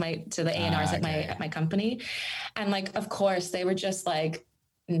to the A&Rs at my company. And like, of course they were just like,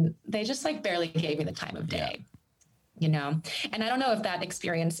 they just like barely gave me the time of day, you know? And I don't know if that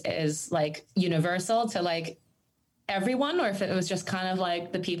experience is like universal to like everyone, or if it was just kind of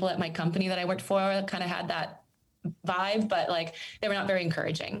like the people at my company that I worked for kind of had that vibe, but like they were not very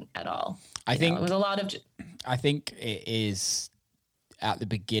encouraging at all. I think it was a lot of. I think it is at the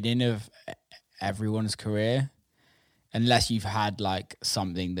beginning of everyone's career, unless you've had like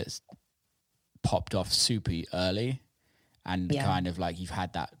something that's popped off super early and kind of like you've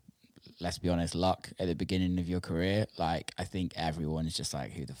had that, let's be honest, luck at the beginning of your career. Like, I think everyone's just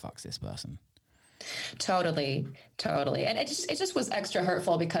like, who the fuck's this person? Totally. And it just was extra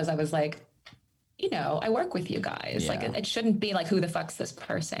hurtful because I was like, you know, I work with you guys. Like it shouldn't be like, who the fuck's this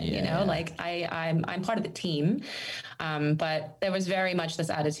person? You know, like I'm part of the team. But there was very much this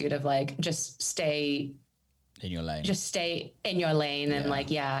attitude of like, just stay in your lane, and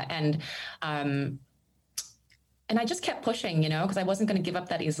like, and I just kept pushing, you know, because I wasn't going to give up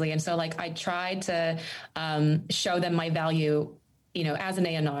that easily. And so like, I tried to show them my value, you know, as an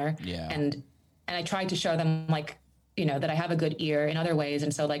A&R, and I tried to show them like, you know, that I have a good ear in other ways.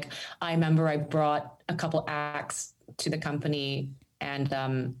 And so like, I remember I brought a couple acts to the company,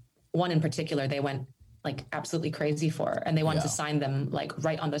 and one in particular, they went like absolutely crazy for, and they wanted to sign them like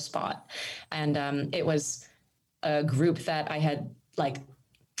right on the spot. And it was a group that I had like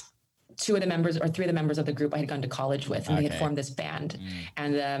three of the members of the group I had gone to college with, and they had formed this band,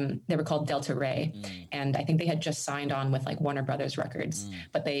 and they were called Delta Ray. And I think they had just signed on with like Warner Brothers Records,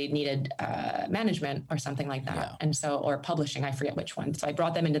 but they needed management or something like that. And so, or publishing, I forget which one. So I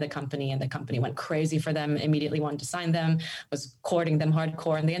brought them into the company, and the company went crazy for them, immediately wanted to sign them, was courting them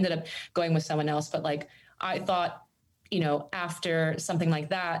hardcore, and they ended up going with someone else. But like, I thought, you know, after something like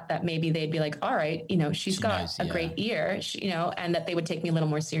that maybe they'd be like, all right, you know, she got a great ear, you know, and that they would take me a little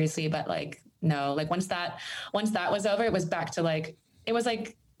more seriously. But like, no, like once that was over, it was back to like, it was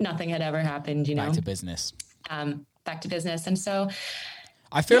like nothing had ever happened, you know, back to business. And so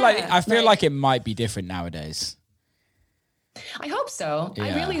I feel like it might be different nowadays. I hope so.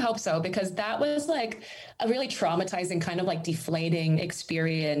 I really hope so, because that was like a really traumatizing kind of like deflating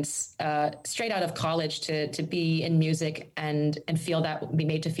experience straight out of college to be in music and be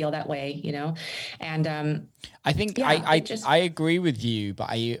made to feel that way, you know? And I think I agree with you, but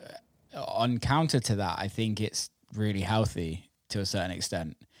on counter to that, I think it's really healthy to a certain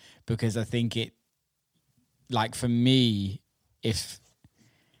extent, because I think it, like for me, if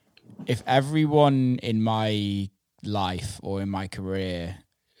everyone in my life or in my career,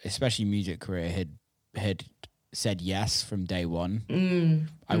 especially music career, had said yes from day one,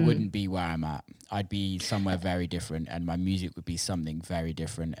 I wouldn't be where I'm at. I'd be somewhere very different, and my music would be something very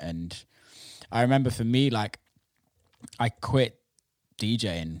different. And I remember for me, like, I quit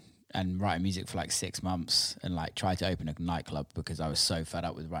DJing and writing music for like 6 months, and like tried to open a nightclub because I was so fed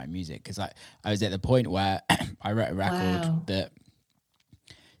up with writing music, because I was at the point where I wrote a record that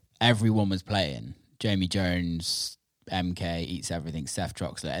everyone was playing. Jamie Jones, MK, Eats Everything, Seth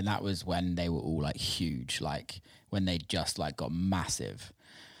Troxler. And that was when they were all like huge, like when they just like got massive.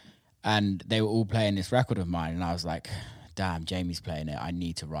 And they were all playing this record of mine. And I was like, damn, Jamie's playing it. I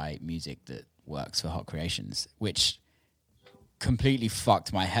need to write music that works for Hot Creations, which completely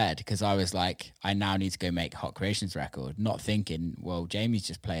fucked my head, because I was like, I now need to go make Hot Creations record, not thinking, well, Jamie's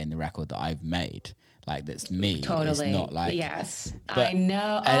just playing the record that I've made. Like, that's me. Totally. It's not like, yes, but, I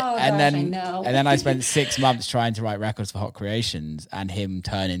know. I know. And then I spent 6 months trying to write records for Hot Creations, and him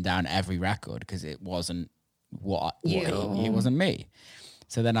turning down every record because it wasn't it wasn't me.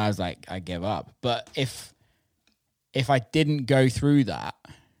 So then I was like, I give up. But if I didn't go through that,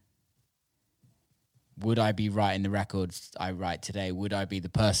 would I be writing the records I write today? Would I be the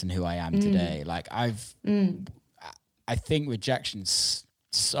person who I am today? Like, I think rejection's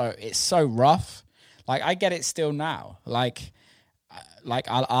so rough. Like, I get it still now. Like, like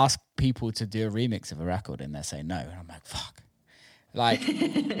I'll ask people to do a remix of a record and they say no, and I'm like, fuck. Like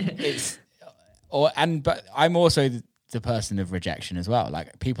but I'm also the person of rejection as well.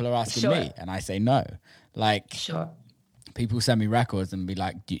 Like people are asking me and I say no. Like people send me records and be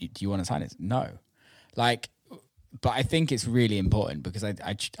like, do you want to sign it? No. Like, but I think it's really important because I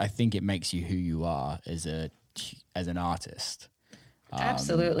think it makes you who you are as an artist.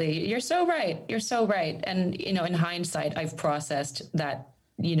 Absolutely. You're so right. You're so right. And, you know, in hindsight, I've processed that,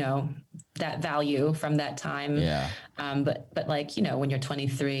 you know, that value from that time. Yeah. But like, you know, when you're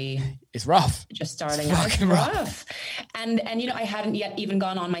 23, it's rough. Just starting out, it's rough. And, you know, I hadn't yet even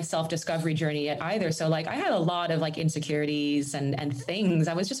gone on my self-discovery journey yet either. So like I had a lot of like insecurities and things.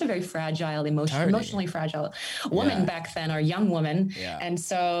 I was just a very fragile, emotionally fragile woman back then, or young woman. Yeah. And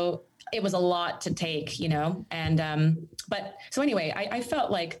so it was a lot to take, you know, and, but so anyway, I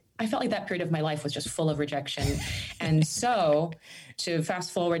felt like that period of my life was just full of rejection. And so to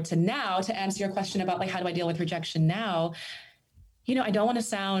fast forward to now, to answer your question about like, how do I deal with rejection now? You know, I don't want to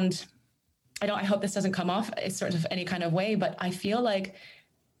sound, I hope this doesn't come off as sort of any kind of way, but I feel like,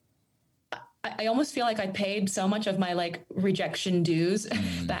 I almost feel like I paid so much of my like rejection dues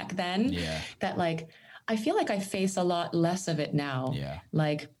back then that like, I feel like I face a lot less of it now. Yeah.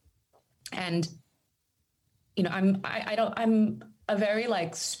 Like, and, you know, I'm a very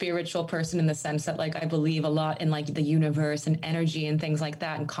like spiritual person in the sense that like I believe a lot in like the universe and energy and things like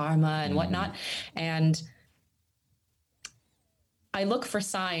that and karma and whatnot. And I look for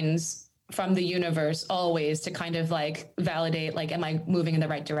signs from the universe always to kind of like validate, like, am I moving in the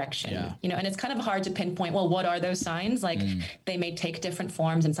right direction? Yeah. You know, and it's kind of hard to pinpoint, well, what are those signs? Like they may take different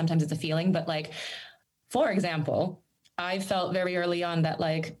forms and sometimes it's a feeling, but like, for example, I felt very early on that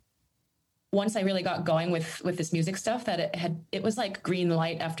like, once I really got going with this music stuff, that it was like green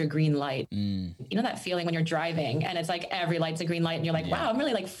light after green light. You know, that feeling when you're driving and it's like every light's a green light and you're like, wow, I'm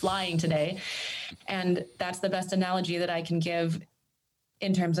really like flying today. And that's the best analogy that I can give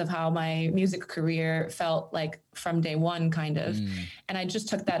in terms of how my music career felt like from day one, kind of. And I just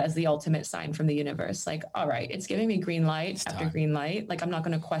took that as the ultimate sign from the universe. Like, all right, it's giving me green light after green light. Like, I'm not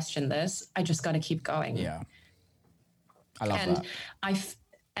going to question this. I just got to keep going. Yeah. I love that.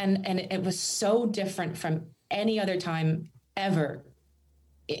 And it was so different from any other time ever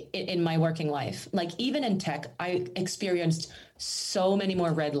in my working life. Like even in tech, I experienced so many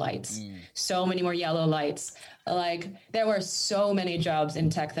more red lights, so many more yellow lights. Like there were so many jobs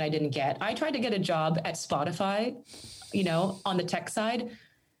in tech that I didn't get. I tried to get a job at Spotify, you know, on the tech side,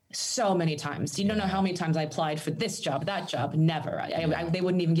 so many times. You don't know how many times I applied for this job, that job, never. They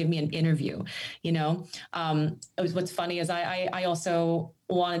wouldn't even give me an interview, you know? What's funny is I also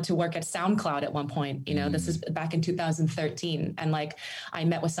wanted to work at SoundCloud at one point, you know, this is back in 2013. And like, I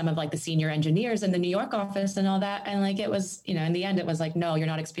met with some of like the senior engineers in the New York office and all that. And like, it was, you know, in the end, it was like, no, you're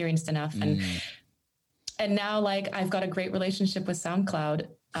not experienced enough. And now like, I've got a great relationship with SoundCloud,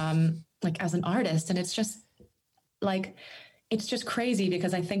 like as an artist. And it's just like, it's just crazy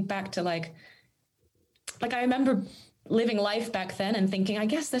because I think back to like I remember living life back then and thinking, I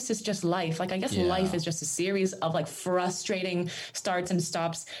guess this is just life. Like, I guess life is just a series of like frustrating starts and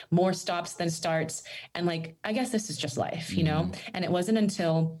stops, more stops than starts. And like, I guess this is just life, you know? And it wasn't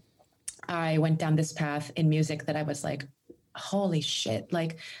until I went down this path in music that I was like, holy shit,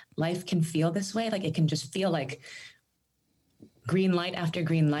 like life can feel this way. Like it can just feel like green light after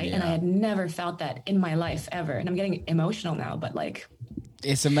green light. And I had never felt that in my life ever. And I'm getting emotional now, but like,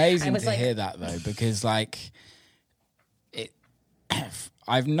 it's amazing to hear that though, because like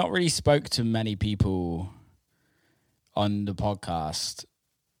I've not really spoke to many people on the podcast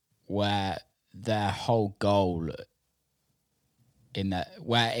where their whole goal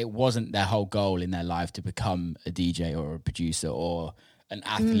where it wasn't their whole goal in their life to become a DJ or a producer or an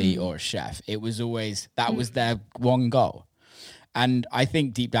athlete or a chef. It was always, that was their one goal. And I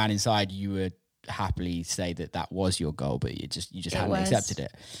think deep down inside, you would happily say that was your goal, but you just hadn't accepted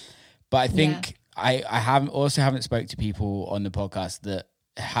it. But I think I haven't spoke to people on the podcast that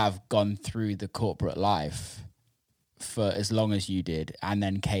have gone through the corporate life for as long as you did and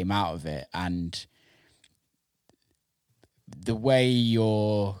then came out of it. And the way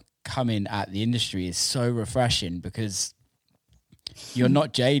you're coming at the industry is so refreshing because you're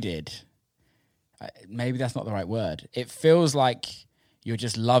not jaded. Maybe that's not the right word. It feels like you're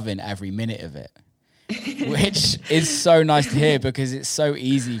just loving every minute of it, which is so nice to hear because it's so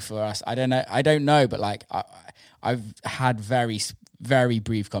easy for us. I don't know, but like I've had very, very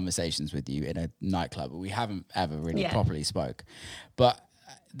brief conversations with you in a nightclub, but we haven't ever really properly spoke. But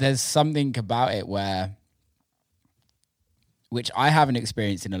there's something about it which I haven't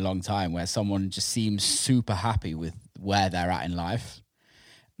experienced in a long time, where someone just seems super happy with where they're at in life.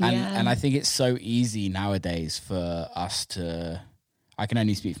 And I think it's so easy nowadays for us to, I can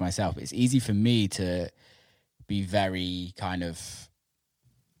only speak for myself, but it's easy for me to be very kind of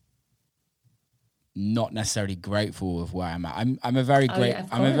not necessarily grateful of where I'm at. I'm a very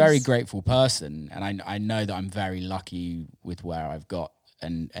very grateful person, and I know that I'm very lucky with where I've got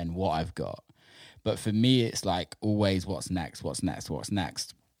and what I've got. But for me, it's like always what's next.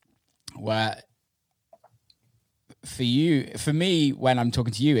 Where for me, when I'm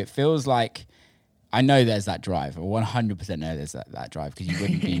talking to you, it feels like I know there's that drive. I 100% know there's that drive, because you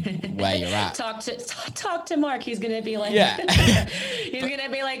wouldn't be where you're at. Talk to Mark. He's going to be like, he's going to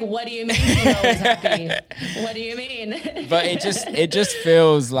be like, what do you mean you're always happy? What do you mean? But it just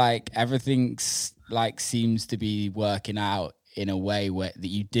feels like everything's like seems to be working out in a way that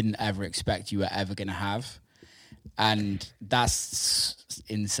you didn't ever expect you were ever going to have. And that's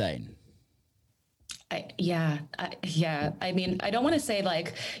insane. I mean, I don't want to say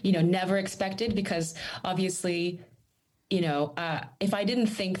like, never expected, because obviously, if I didn't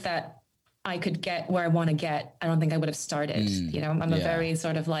think that I could get where I want to get, I don't think I would have started. I'm a very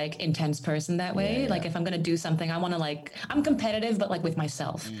sort of like intense person that way. Like if I'm going to do something, I want to like, I'm competitive, but like with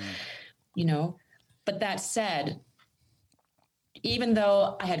myself, but that said, even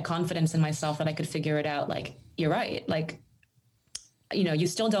though I had confidence in myself that I could figure it out, like, you're right. Like, you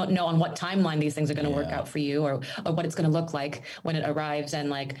still don't know on what timeline these things are going to work out for you, or what it's going to look like when it arrives. And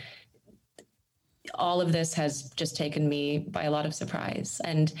like, all of this has just taken me by a lot of surprise.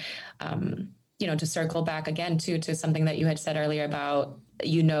 And, to circle back again to something that you had said earlier about,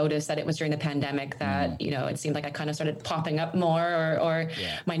 you noticed that it was during the pandemic that, it seemed like I kind of started popping up more, or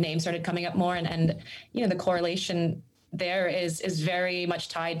my name started coming up more. And, the correlation there is very much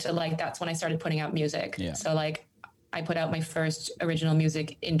tied to like, that's when I started putting out music. Yeah. So like, I put out my first original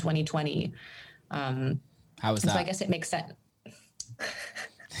music in 2020. How was that? So I guess it makes sense.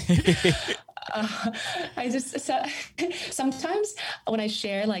 Sometimes when I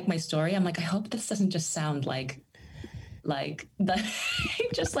share like my story, I'm like, I hope this doesn't just sound like the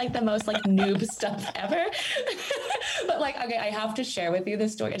just like the most like noob stuff ever. But like, okay, I have to share with you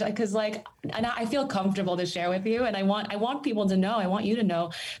this story, because like, and I feel comfortable to share with you, and I want people to know, I want you to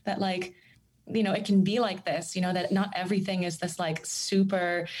know that like, it can be like this, that not everything is this like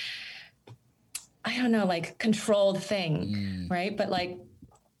super, I don't know, like controlled thing. Right. But like,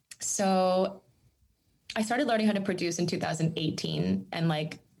 so I started learning how to produce in 2018, and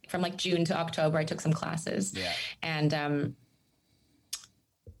like from like June to October, I took some classes. Yeah. And,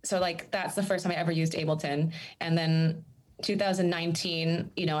 so like, that's the first time I ever used Ableton. And then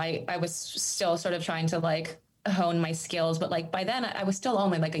 2019, I was still sort of trying to like hone my skills, but like by then I was still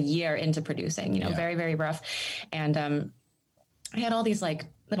only like a year into producing, very, very rough. And I had all these like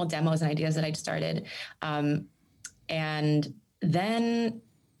little demos and ideas that I'd started. And then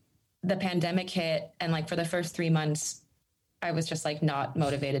the pandemic hit, and like for the first 3 months, I was just like not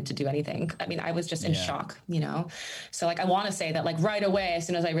motivated to do anything. I mean, I was just in shock, So like, I want to say that like right away, as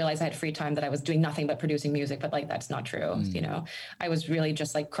soon as I realized I had free time, that I was doing nothing but producing music, but like, that's not true. I was really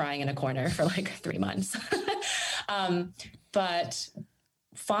just like crying in a corner for like 3 months. But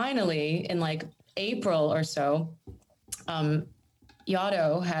finally in like April or so,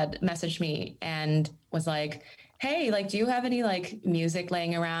 Yotto had messaged me and was like, hey, like, do you have any like music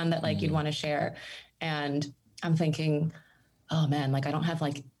laying around that like you'd want to share? And I'm thinking, oh man, like I don't have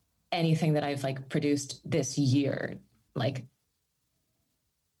like anything that I've like produced this year. Like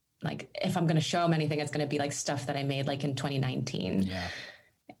if I'm going to show him anything, it's going to be like stuff that I made like in 2019. Yeah.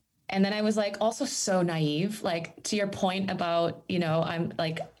 And then I was like also so naive, like to your point about, I'm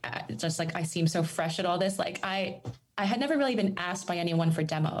like, just like, I seem so fresh at all this. Like I had never really been asked by anyone for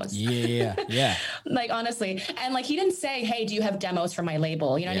demos. Yeah. Like, honestly. And like, he didn't say, hey, do you have demos for my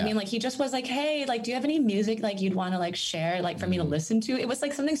label? You know what I mean? Like, he just was like, hey, like, do you have any music like you'd want to like share, like for me to listen to? It was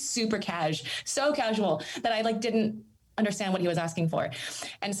like something super so casual that I like didn't understand what he was asking for.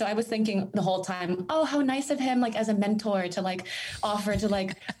 And so I was thinking the whole time, oh, how nice of him, like as a mentor to like offer to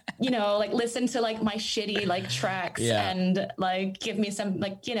like, like listen to like my shitty like tracks and like give me some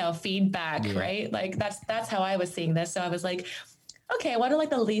like, feedback, right? Like that's how I was seeing this. So I was like, okay, what are like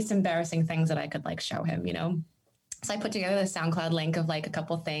the least embarrassing things that I could like show him, So I put together the SoundCloud link of like a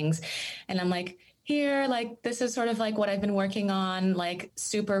couple things, and I'm like, here, like, this is sort of like what I've been working on, like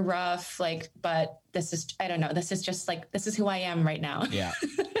super rough, like, but this is, I don't know, this is just like, this is who I am right now. Yeah.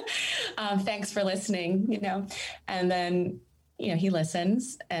 Thanks for listening, and then, he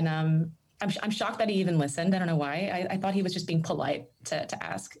listens, and I'm shocked that he even listened. I don't know why. I thought he was just being polite to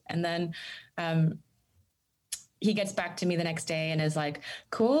ask. And then he gets back to me the next day and is like,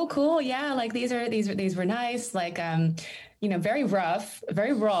 cool. Yeah. Like these were nice. Like, very rough,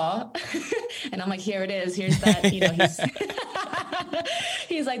 very raw. And I'm like, here it is. Here's that,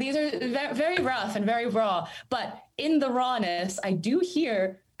 he's like, these are very rough and very raw, but in the rawness, I do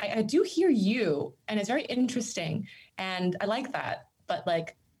hear you, and it's very interesting. And I like that, but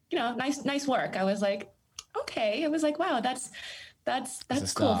like, nice work. I was like, okay. I was like, wow, that's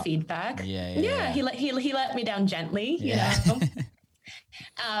cool feedback. Yeah. He let me down gently, you know?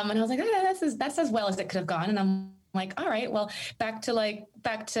 And I was like, that's as well as it could have gone. And I'm like, all right, well, back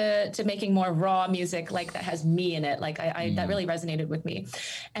to making more raw music, like that has me in it. Like that really resonated with me.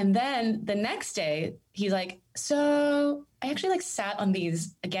 And then the next day he's like, so I actually like sat on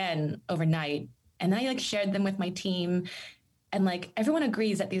these again overnight, and I like shared them with my team. And like, everyone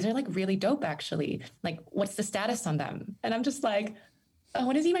agrees that these are like really dope, actually. Like, what's the status on them? And I'm just like, oh,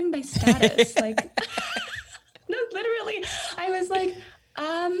 what does he mean by status? Like, no, literally, I was like,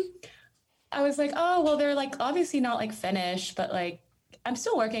 oh, well, they're like obviously not like finished, but like, I'm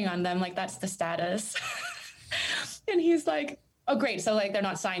still working on them. Like, that's the status. And he's like, oh, great. So like, they're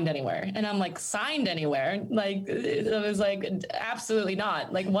not signed anywhere. And I'm like, signed anywhere? Like, I was like, absolutely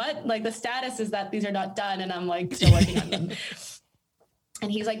not. Like, what? Like, the status is that these are not done. And I'm like, still working on them.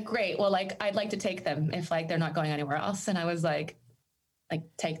 And he's like, great. Well, like, I'd like to take them if like, they're not going anywhere else. And I was like,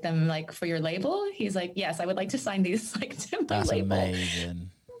 take them like for your label? He's like, yes, I would like to sign these like to my That's label. amazing.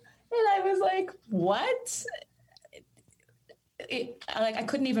 And I was like, what? I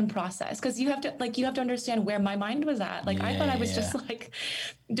couldn't even process, because you have to understand where my mind was at. Like, I thought I was just like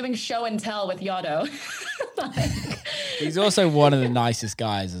doing show and tell with Yotto. He's also one of the nicest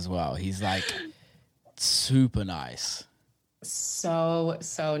guys as well. He's like super nice. So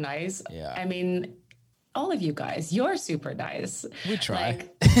nice. Yeah. I mean, all of you guys, you're super nice. We try.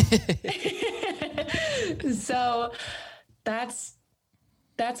 So that's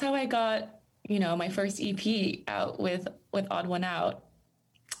how I got, my first EP out with Odd One Out.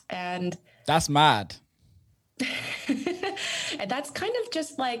 And that's mad. And that's kind of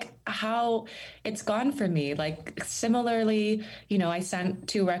just like how it's gone for me. Like, similarly, I sent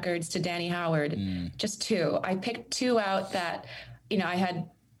 2 records to Danny Howard, just 2. I picked 2 out that, I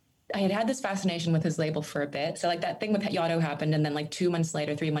had this fascination with his label for a bit. So like, that thing with Yotto happened. And then like 3 months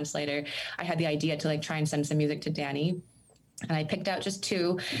later, I had the idea to like try and send some music to Danny. And I picked out just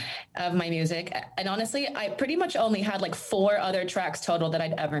 2 of my music. And honestly, I pretty much only had like 4 other tracks total that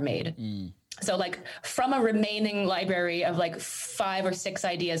I'd ever made. So like, from a remaining library of like 5 or 6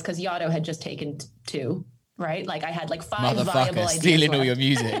 ideas, because Yotto had just taken 2, right? Like, I had like 5 viable ideas stealing left. all your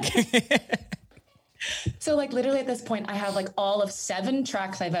music. So like, literally at this point, I have like all of 7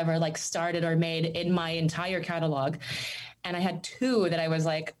 tracks I've ever like started or made in my entire catalog. And I had 2 that I was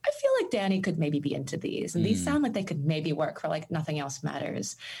like, I feel like Danny could maybe be into these. And these sound like they could maybe work for like Nothing Else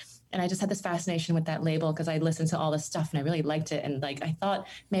Matters. And I just had this fascination with that label, because I listened to all this stuff and I really liked it. And like, I thought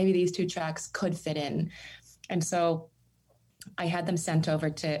maybe these 2 tracks could fit in. And so I had them sent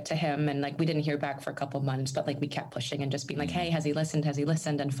over to him, and like, we didn't hear back for a couple of months, but like, we kept pushing and just being like, hey, has he listened?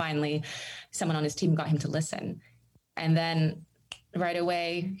 And finally someone on his team got him to listen. And then right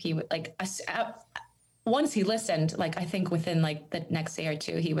away, he would like, once he listened, like, I think within like the next day or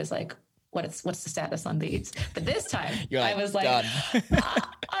 2, he was like, what's the status on these? But this time I was like,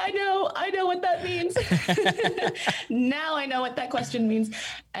 I know what that means. Now I know what that question means.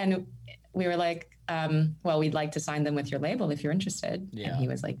 And we were like, well, we'd like to sign them with your label if you're interested. Yeah. And he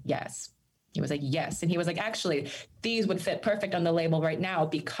was like, yes. And he was like, actually, these would fit perfect on the label right now,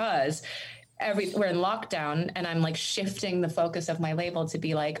 because we're in lockdown, and I'm like shifting the focus of my label to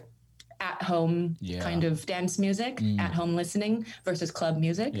be like at home kind of dance music, at home listening versus club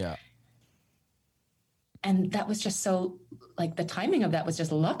music. Yeah. And that was just so, like, the timing of that was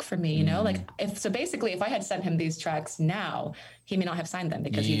just luck for me, like, if I had sent him these tracks now, he may not have signed them,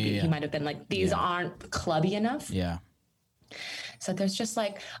 because he might have been like, these aren't clubby enough. Yeah. So there's just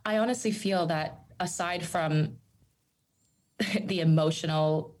like, I honestly feel that aside from the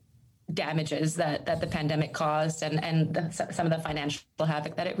emotional damages that the pandemic caused, and some of the financial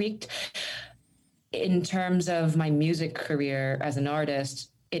havoc that it wreaked, in terms of my music career as an artist,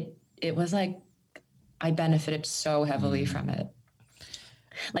 it was like, I benefited so heavily from it.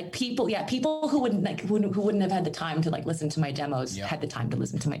 Like, people who wouldn't have had the time to like listen to my demos had the time to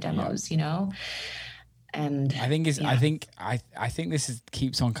listen to my demos, And I think I think this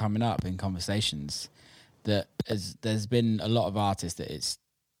keeps on coming up in conversations, that there's been a lot of artists that it's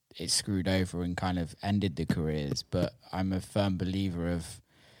screwed over and kind of ended their careers, but I'm a firm believer of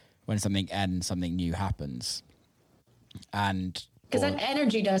when something ends, something new happens. And Because that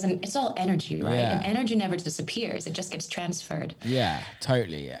energy it's all energy, right? Yeah. And energy never disappears. It just gets transferred. Yeah,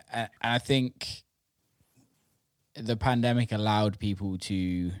 totally. And I think the pandemic allowed people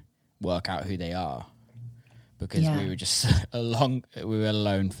to work out who they are, because we were just we were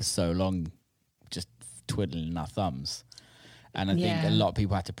alone for so long, just twiddling our thumbs. And I think a lot of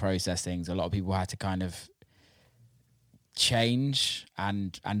people had to process things. A lot of people had to kind of change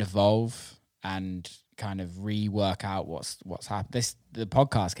and evolve and kind of rework out what's happened. The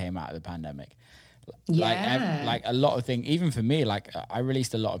podcast came out of the pandemic. Like a lot of things, even for me, like I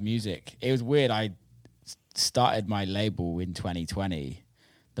released a lot of music. It was weird. I started my label in 2020.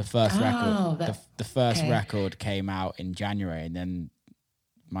 The first record came out in January, and then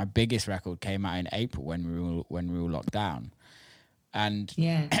my biggest record came out in April when we were locked down. And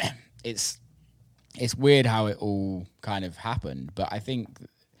it's weird how it all kind of happened, but I think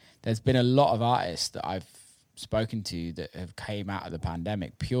there's been a lot of artists that I've spoken to that have came out of the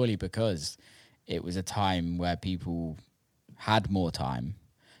pandemic purely because it was a time where people had more time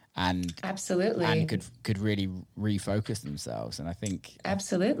and absolutely and could really refocus themselves. And I think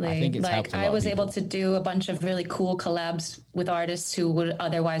absolutely, I think it's helped a lot I was of people. able to do a bunch of really cool collabs with artists who would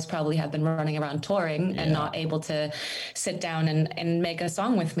otherwise probably have been running around touring and not able to sit down and make a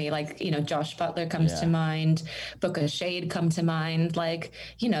song with me. Like, you know, Josh Butler comes to mind, Book of Shade come to mind. Like,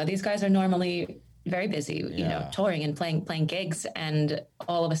 you know, these guys are normally very busy, you know, touring and playing gigs, and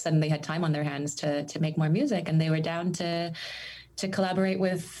all of a sudden they had time on their hands to make more music, and they were down to collaborate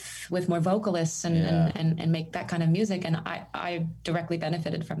with more vocalists and make that kind of music. And I directly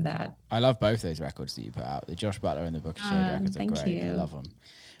benefited from that. I love both those records that you put out. The Josh Butler and the Book of Shade records are great. You. I love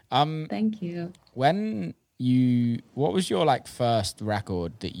them. Thank you. What was your like first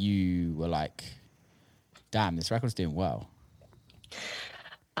record that you were like, damn, this record's doing well?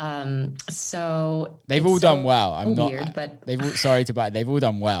 So they've all done well. I'm not weird, but they've all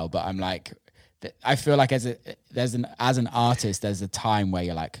done well, but I'm like, I feel like as an artist, there's a time where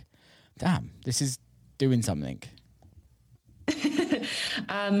you're like, damn, this is doing something. I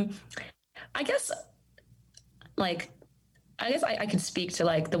guess I could speak to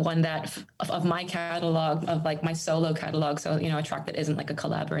like the one that of my catalog, of like my solo catalog. So, you know, a track that isn't like a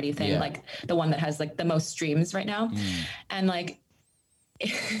collab or anything, like the one that has like the most streams right now. And like,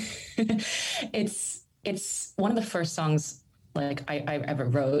 it's one of the first songs like I ever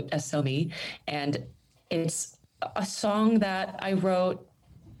wrote as Sohmi, and it's a song that I wrote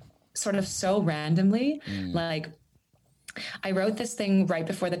sort of so randomly. Like I wrote this thing right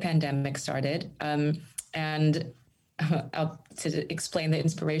before the pandemic started, and to explain the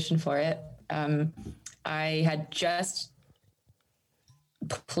inspiration for it, I had just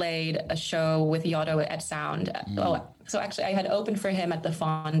played a show with Yotto at Sound. So actually I had opened for him at the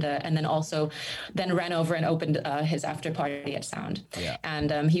Fonda, and then ran over and opened his after party at Sound.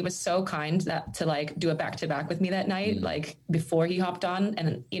 And he was so kind to like do a back-to-back with me that night, like before he hopped on.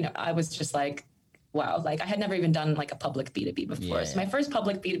 And, you know, I was just like, wow, like I had never even done like a public B2B before. So my first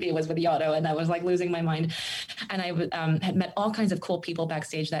public B2B was with Yotto, and I was like losing my mind. And I had met all kinds of cool people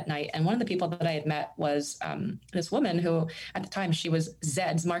backstage that night. And one of the people that I had met was this woman who at the time, she was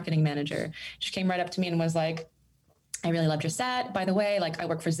Zed's marketing manager. She came right up to me and was like, I really loved your set, by the way, like I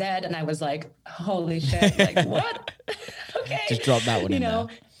work for Zed. And I was like, holy shit, like what? Okay. Just drop that one,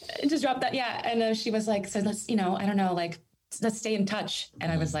 just drop that. Yeah. And she was like, so let's, you know, I don't know, like let's stay in touch.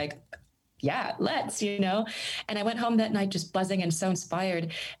 And I was like, yeah, let's, you know. And I went home that night just buzzing and so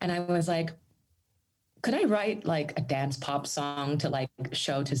inspired. And I was like, could I write like a dance pop song to like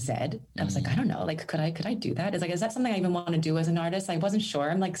show to Zed? I was like, I don't know, like could I do that? Is that something I even want to do as an artist? I wasn't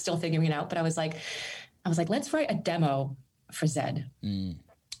sure. I'm like still figuring it out, but I was like, let's write a demo for Zed.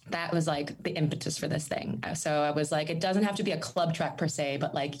 That was like the impetus for this thing. So I was like, it doesn't have to be a club track per se,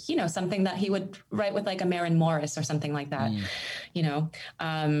 but like, you know, something that he would write with like a Maren Morris or something like that, you know?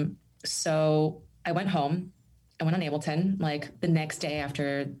 So I went home, I went on Ableton like the next day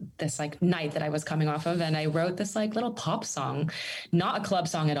after this like night that I was coming off of, and I wrote this like little pop song, not a club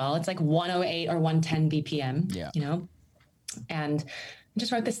song at all. It's like 108 or 110 BPM, you know, and I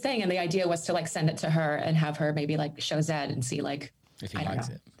just wrote this thing. And the idea was to like send it to her and have her maybe like show Zed and see like, if he likes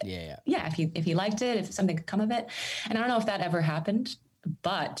it. Yeah. If he liked it, if something could come of it. And I don't know if that ever happened,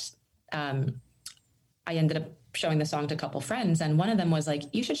 but I ended up showing the song to a couple friends, and one of them was like,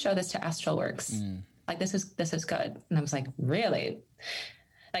 you should show this to Astralworks. Like this is good. And I was like, really?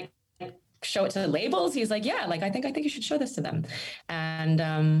 Like show it to the labels? He's like, yeah, like I think you should show this to them.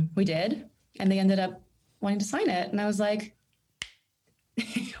 And we did, and they ended up wanting to sign it. And I was like,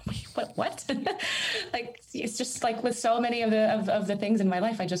 what? Like it's just like with so many of the things in my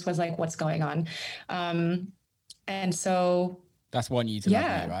life, I just was like, what's going on? And so That's Want You to Love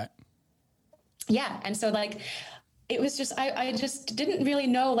Me, right? Yeah. And so like, it was just, I just didn't really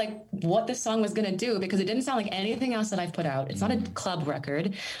know like what this song was going to do because it didn't sound like anything else that I've put out. It's not a club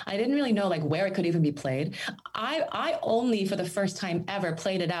record. I didn't really know like where it could even be played. I only for the first time ever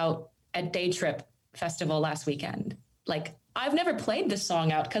played it out at Day Trip Festival last weekend. Like I've never played this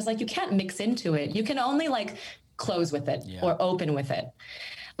song out because like you can't mix into it. You can only like close with it or open with it.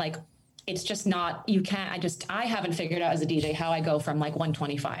 Like it's just not, you can't, I haven't figured out as a DJ how I go from like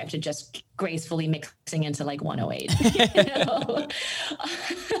 125 to just gracefully mixing into like 108, you know?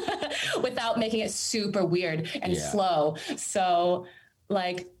 Without making it super weird and slow. So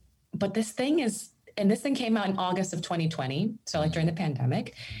like, but this thing came out in August of 2020. So like during the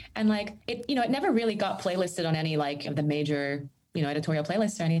pandemic, and like it, you know, it never really got playlisted on any like of the major, you know, editorial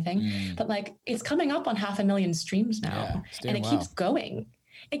playlists or anything, but like it's coming up on 500,000 streams now and it keeps going.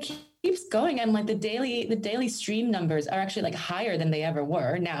 It keeps going. And like the daily stream numbers are actually like higher than they ever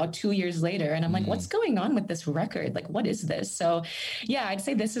were now 2 years later. And I'm like, what's going on with this record? Like, what is this? So yeah, I'd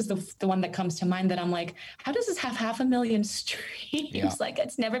say this is the one that comes to mind that I'm like, how does this have 500,000 streams? Yeah. Like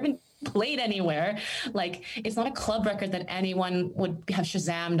it's never been played anywhere. Like it's not a club record that anyone would have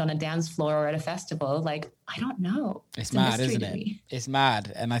Shazammed on a dance floor or at a festival. Like, I don't know. It's mad, isn't it? It's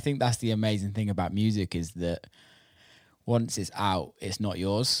mad. And I think that's the amazing thing about music is that once it's out, it's not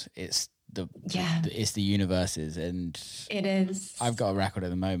yours. It's it's the universe's, and it is. I've got a record at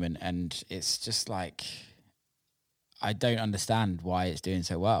the moment, and it's just like I don't understand why it's doing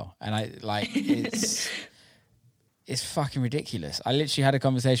so well, and I like it's fucking ridiculous. I literally had a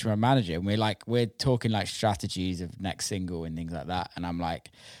conversation with my manager, and we're talking like strategies of next single and things like that, and I'm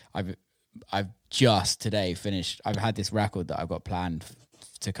like, I've just today finished. I've had this record that I've got planned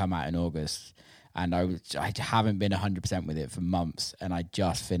to come out in August. And I haven't been 100% with it for months. And I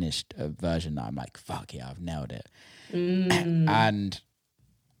just finished a version that I'm like, fuck yeah, I've nailed it. And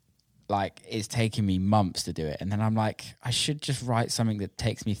like, it's taken me months to do it. And then I'm like, I should just write something that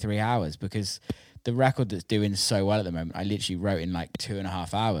takes me 3 hours because the record that's doing so well at the moment, I literally wrote in like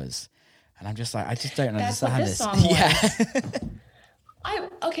 2.5 hours. And I'm just like, I just don't understand this. Song was.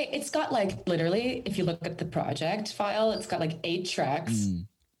 Okay, it's got like, literally, if you look at the project file, it's got like 8 tracks.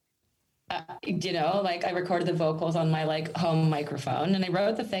 You know, like I recorded the vocals on my like home microphone and I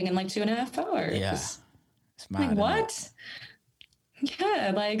wrote the thing in like 2.5 hours. Yeah. It's mad, like what?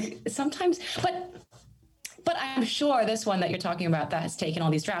 Yeah, like sometimes, but I'm sure this one that you're talking about that has taken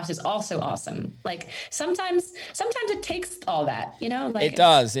all these drafts is also awesome. Like sometimes it takes all that, you know? Like it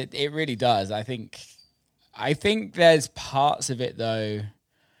does. It really does. I think there's parts of it though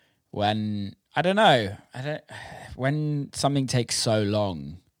when when something takes so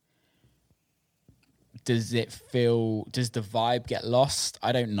long. Does the vibe get lost?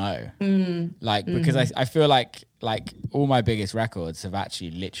 I don't know. Because I feel like all my biggest records have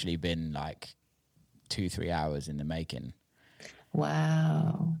actually literally been like 2-3 hours in the making.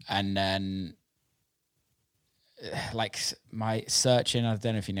 Wow. And then like my Searching, I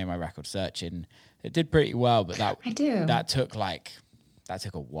don't know if you know my record Searching, it did pretty well, but that took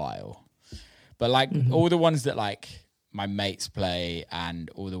a while. But like all the ones that like my mates play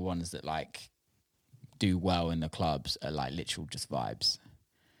and all the ones that like do well in the clubs are like literal just vibes.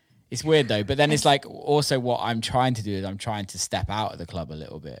 It's weird though, but then it's like also what I'm trying to do is I'm trying to step out of the club a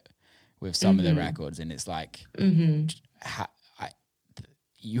little bit with some of the records, and it's like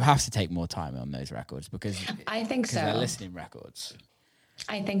you have to take more time on those records because I think so. They're listening records.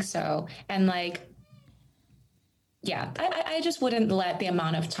 I think so, and like yeah, I just wouldn't let the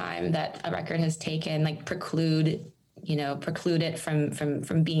amount of time that a record has taken like preclude it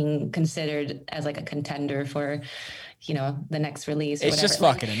from being considered as like a contender for, you know, the next release. It's just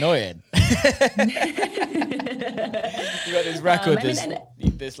fucking annoying. You got this record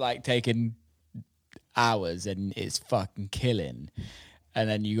that's like taking hours and it's fucking killing. And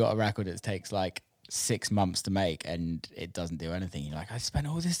then you got a record that takes like 6 months to make and it doesn't do anything. You're like, I spent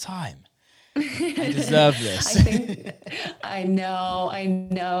all this time. I deserve this. I know.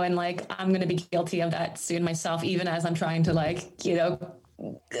 And like, I'm going to be guilty of that soon myself, even as I'm trying to like, you know,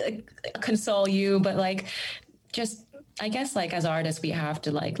 console you. But like, just, I guess like as artists, we have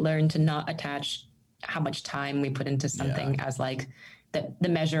to like learn to not attach how much time we put into something as like the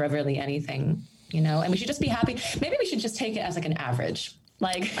measure of really anything, you know, and we should just be happy. Maybe we should just take it as like an average.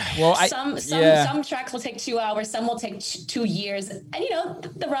 Like some tracks will take 2 hours, some will take 2 years, and you know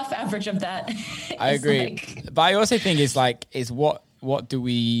the rough average of that. I agree, but I also think is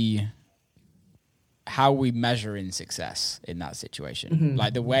how we measure in success in that situation.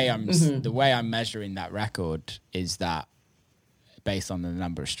 Like the way I'm measuring that record is that based on the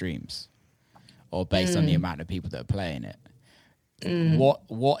number of streams, or based on the amount of people that are playing it.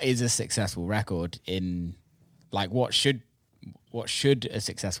 what is a successful record in, like, what should a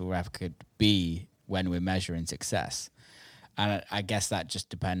successful record be when we're measuring success? And I guess that just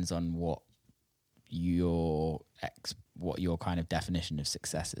depends on what your kind of definition of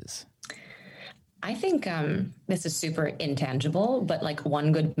success is. I think this is super intangible, but like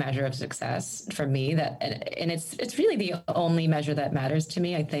one good measure of success for me and it's really the only measure that matters to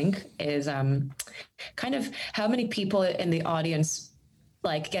me, I think, is kind of how many people in the audience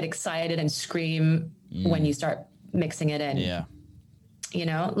like get excited and scream when you start mixing it in. Yeah. You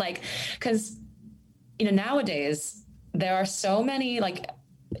know, like, because, you know, nowadays there are so many like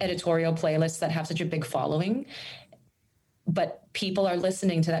editorial playlists that have such a big following, but people are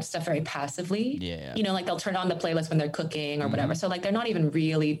listening to that stuff very passively. Yeah. You know, like they'll turn on the playlist when they're cooking or whatever. So like they're not even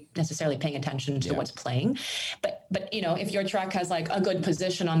really necessarily paying attention to what's playing. But you know, if your track has like a good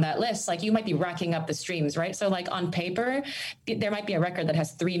position on that list, like you might be racking up the streams, right? So like on paper, there might be a record that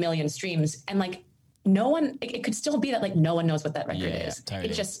has 3 million streams, and like no one, it could still be that like no one knows what that record is. Totally.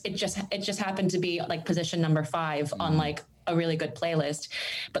 It just happened to be like position number 5 on like a really good playlist,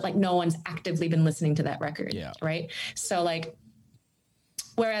 but like no one's actively been listening to that record. Yeah. Right. So like,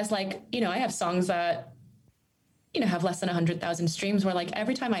 whereas like, you know, I have songs that, you know, have less than 100,000 streams where like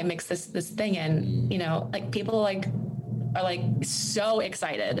every time I mix this thing in, you know, like people like are like so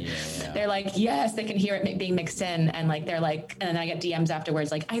excited. Yeah. They're like, yes, they can hear it being mixed in. And like, they're like, and then I get DMs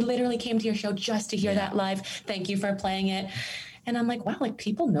afterwards, like, I literally came to your show just to hear that live. Thank you for playing it. And I'm like, wow, like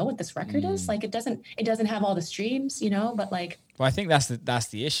people know what this record is. Like it doesn't have all the streams, you know, but like. Well, I think that's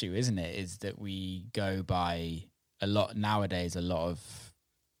the issue, isn't it? Is that we go by a lot nowadays, a lot of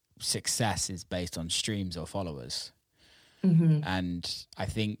success is based on streams or followers. And I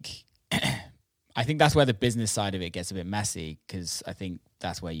think that's where the business side of it gets a bit messy, because I think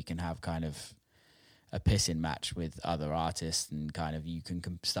that's where you can have kind of a pissing match with other artists, and kind of you can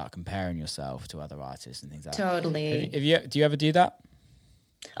start comparing yourself to other artists and things like that. Totally. Do you ever do that?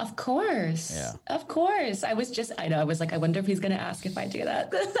 Of course. Yeah. Of course. I was like, I wonder if he's going to ask if I do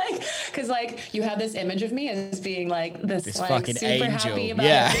that. Like, cause like you have this image of me as being like this like fucking super angel. happy about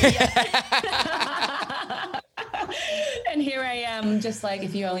it. And here I am, just like,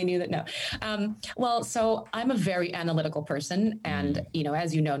 if you only knew that. No. Well, so I'm a very analytical person. And, you know,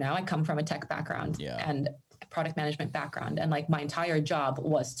 as you know now, I come from a tech background and product management background. And like my entire job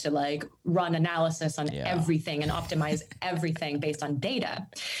was to like run analysis on everything and optimize everything based on data.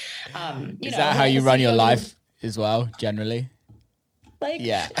 Is that how you run your life as well, generally? Like,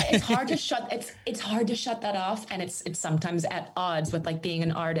 it's hard to shut that off. And it's sometimes at odds with like being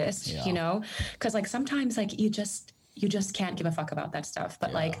an artist, you know, cause like sometimes like you just can't give a fuck about that stuff,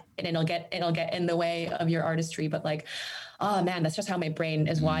 but like, and it'll get in the way of your artistry. But like, oh man, that's just how my brain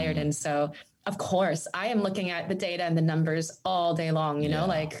is wired. And so of course I am looking at the data and the numbers all day long, you know,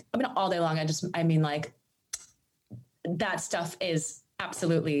 like, I mean, all day long. I mean, like that stuff is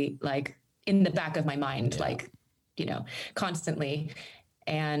absolutely like in the back of my mind, like, you know, constantly.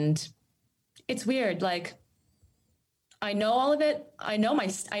 And it's weird. Like, I know all of it. I know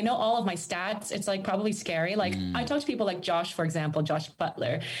all of my stats. It's like probably scary. Like I talk to people like Josh, for example, Josh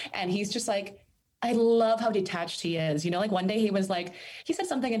Butler, and he's just like, I love how detached he is. You know, like one day he was like, he said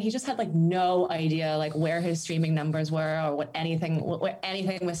something and he just had like no idea like where his streaming numbers were or where anything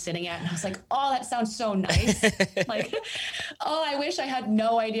was sitting at. And I was like, oh, that sounds so nice. Like, oh, I wish I had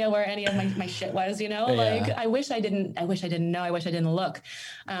no idea where any of my shit was, you know, like I wish I didn't know. I wish I didn't look.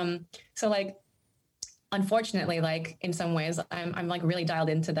 So like, unfortunately, like in some ways I'm like really dialed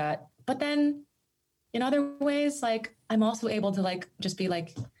into that, but then in other ways, like I'm also able to like, just be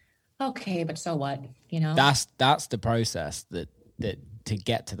like, okay, but so what, you know? That's the process that to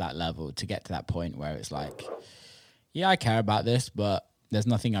get to that level, to get to that point where it's like, yeah, I care about this, but there's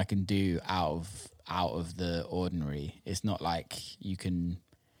nothing I can do out of the ordinary. It's not like you can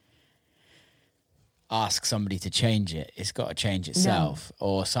ask somebody to change it. It's got to change itself. No.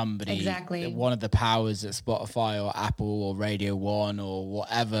 Or somebody, exactly. One of the powers at Spotify or Apple or Radio 1 or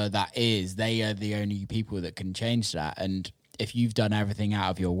whatever that is, they are the only people that can change that. And if you've done everything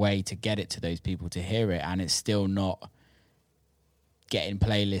out of your way to get it to those people to hear it and it's still not getting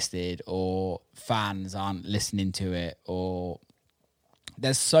playlisted or fans aren't listening to it, or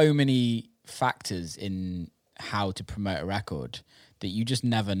there's so many factors in how to promote a record that you just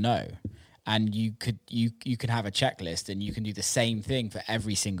never know. And you could have a checklist and you can do the same thing for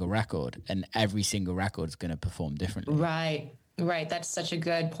every single record, and every single record is going to perform differently. Right. That's such a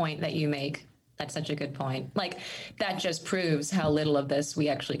good point that you make. That's such a good point. Like that just proves how little of this we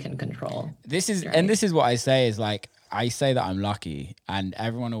actually can control. This is what I say is like, I say that I'm lucky, and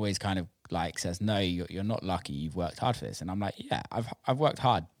everyone always kind of like says, no, you're not lucky. You've worked hard for this. And I'm like, yeah, I've worked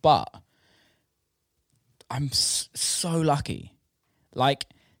hard, but I'm so lucky. Like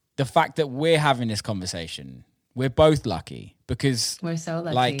the fact that we're having this conversation, we're both lucky because we're so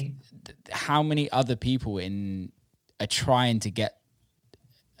lucky. Like how many other people are trying to get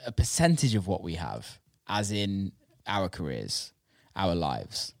a percentage of what we have, as in our careers, our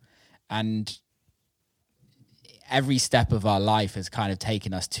lives. And every step of our life has kind of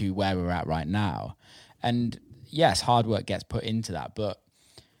taken us to where we're at right now. And yes, hard work gets put into that, but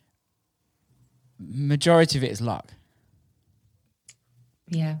majority of it is luck.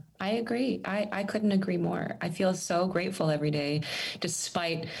 Yeah, I agree. I couldn't agree more. I feel so grateful every day,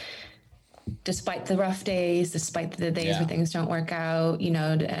 despite the rough days, despite the days where things don't work out, you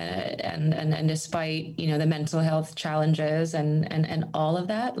know, and despite, you know, the mental health challenges and all of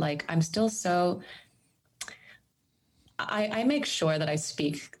that. Like, I'm still so, I make sure that I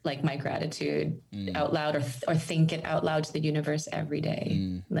speak like my gratitude out loud or think it out loud to the universe every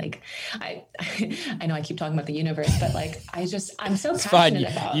day. Like I know I keep talking about the universe, but like I'm so it's passionate fine.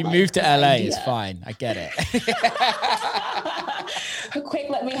 about you like, moved to LA. idea. It's fine. I get it. Quick,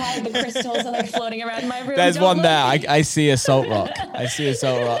 let me hide the crystals that are floating around my room. There's Don't one there. I see a salt rock.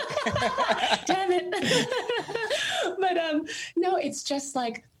 Damn it. But no, it's just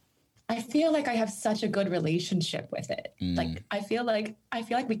like I feel like I have such a good relationship with it. Like I feel like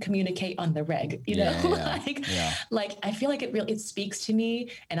we communicate on the reg, you know? Like I feel like it speaks to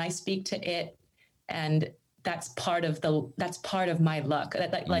me and I speak to it, and that's part of my luck.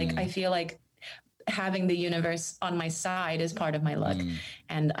 Like I feel like having the universe on my side is part of my luck,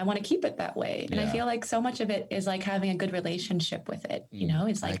 and I want to keep it that way. And I feel like so much of it is like having a good relationship with it. You know,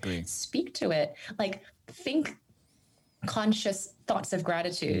 it's like speak to it, like think conscious thoughts of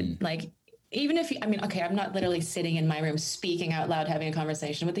gratitude. Like even if I'm not literally sitting in my room speaking out loud, having a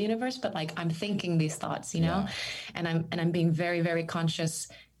conversation with the universe, but like I'm thinking these thoughts, you know, and I'm being very, very conscious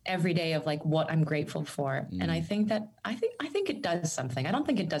every day of like what I'm grateful for. And I think it does something. I don't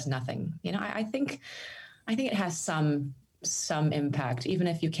think it does nothing. You know, I think it has some impact, even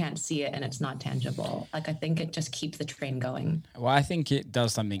if you can't see it and it's not tangible. Like I think it just keeps the train going. Well, I think it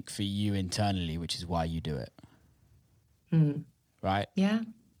does something for you internally, which is why you do it. Right? Yeah.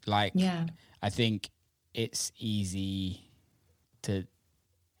 Like, I think it's easy to,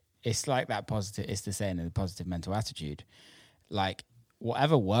 it's like that positive, it's the saying of the positive mental attitude. Like,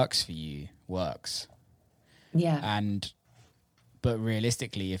 whatever works for you works. Yeah. But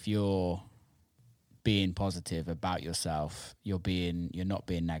realistically, if you're being positive about yourself, you're not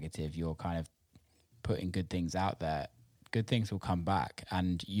being negative, you're kind of putting good things out there, good things will come back,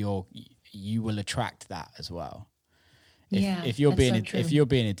 and you will attract that as well. If you're being a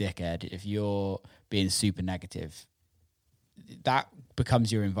dickhead, if you're being super negative, that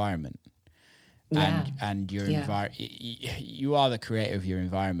becomes your environment. And your you are the creator of your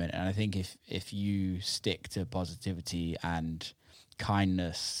environment. And I think if you stick to positivity and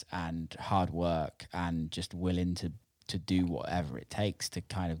kindness and hard work and just willing to do whatever it takes to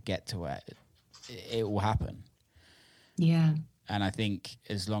kind of get to where it will happen. Yeah. And I think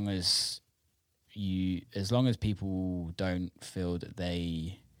as long as people don't feel that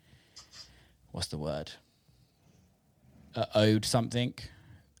they, what's the word, owed something,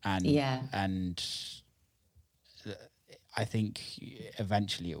 and I think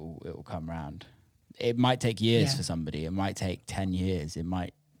eventually it will come around. It might take years for somebody. It might take 10 years. It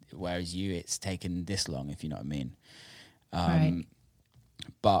might, whereas it's taken this long, if you know what I mean. Right.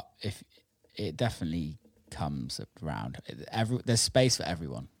 But if it definitely comes around, there's space for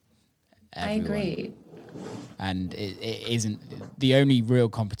everyone. I agree. And it isn't, the only real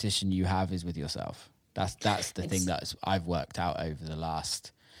competition you have is with yourself. That's the thing that I've worked out over the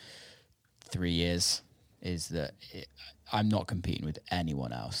last 3 years, is that I'm not competing with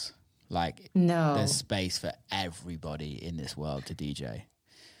anyone else. Like, there's space for everybody in this world to DJ.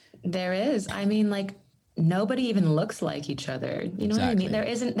 There is. I mean, like, nobody even looks like each other. You know what I mean? There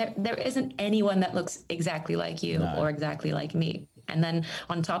isn't anyone that looks exactly like you or exactly like me. And then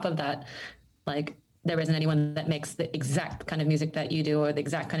on top of that, like, there isn't anyone that makes the exact kind of music that you do or the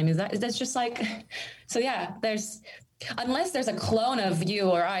exact kind of music that's just like, so yeah, unless there's a clone of you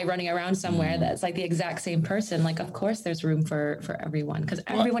or I running around somewhere that's like the exact same person, like, of course there's room for everyone, because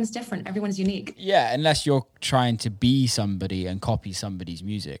everyone's different, everyone's unique. Yeah, unless you're trying to be somebody and copy somebody's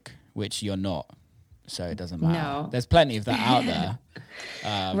music, which you're not, so it doesn't matter. No. There's plenty of that out there.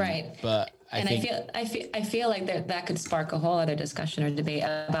 Right. But I feel like that could spark a whole other discussion or debate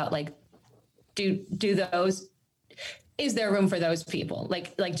about, like, is there room for those people?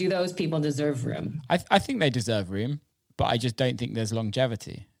 Like do those people deserve room? I think they deserve room, but I just don't think there's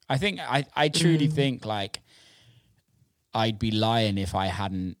longevity. I think I truly think like I'd be lying if I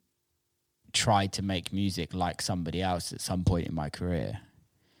hadn't tried to make music like somebody else at some point in my career.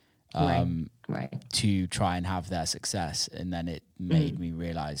 Right. To try and have their success. And then it made me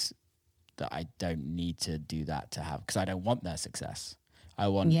realize that I don't need to do that to have, because I don't want their success. I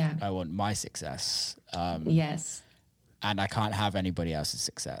want my success. Yes. And I can't have anybody else's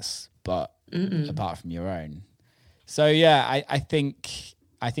success, but apart from your own. So yeah, I think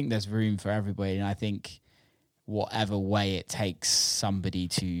there's room for everybody. And I think whatever way it takes somebody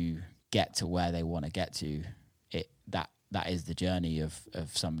to get to where they want to get to, that is the journey of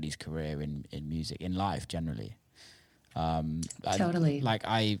somebody's career in music, in life generally. Totally.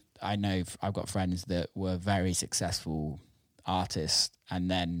 I know I've got friends that were very successful artists, and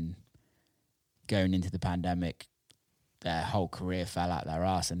then going into the pandemic, their whole career fell out their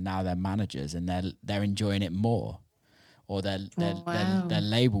ass, and now they're managers and they're enjoying it more. Or they're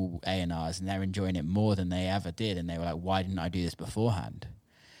label A&Rs and they're enjoying it more than they ever did. And they were like, why didn't I do this beforehand?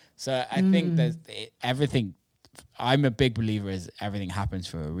 So I think there's everything. I'm a big believer is everything happens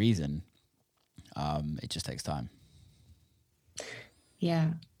for a reason. It just takes time. Yeah,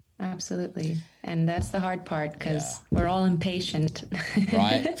 absolutely. And that's the hard part, because we're all impatient.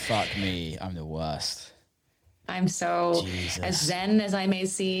 Right? Fuck me. I'm the worst. I'm so as zen as I may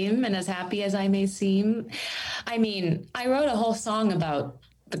seem and as happy as I may seem. I mean, I wrote a whole song about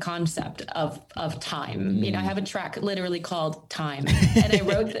the concept of time. You know, I have a track literally called Time. And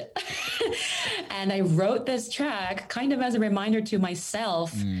I wrote this track kind of as a reminder to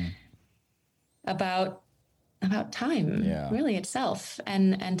myself about time, really itself,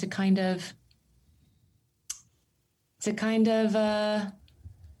 and to kind of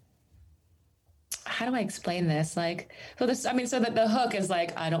how do I explain this? Like, so that the hook is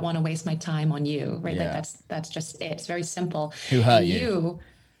like, I don't want to waste my time on you, right? Yeah. Like that's just it. It's very simple. Who hurt you?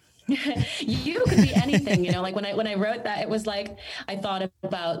 You could be anything, you know, like when I wrote that, it was like, I thought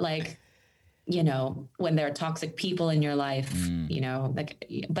about like, you know, when there are toxic people in your life, you know, like,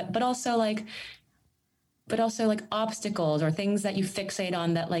 but also like obstacles or things that you fixate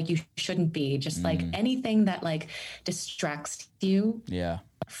on that like you shouldn't be, just like anything that like distracts you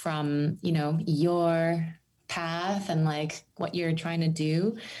from, you know, your path and like what you're trying to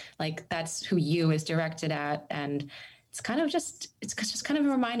do. Like that's who you is directed at. And it's just kind of a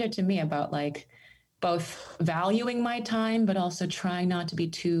reminder to me about like both valuing my time, but also trying not to be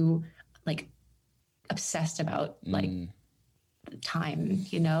too like obsessed about like time,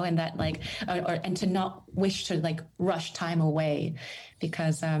 you know, and that like, and to not wish to like rush time away,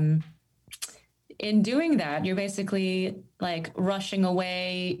 because in doing that, you're basically like rushing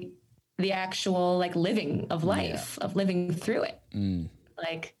away the actual like living of life, of living through it.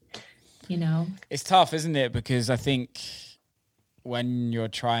 Like, you know, it's tough, isn't it? Because I think when you're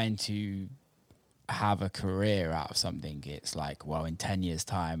trying to have a career out of something, it's like, well, in 10 years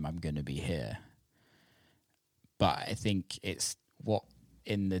time, I'm going to be here. But I think it's what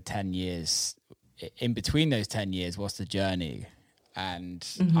in the 10 years, in between those 10 years, what's the journey? And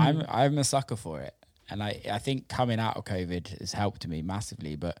I'm a sucker for it. And I think coming out of COVID has helped me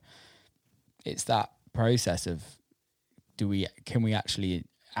massively, but it's that process of am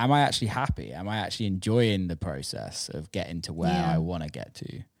I actually happy? Am I actually enjoying the process of getting to where I want to get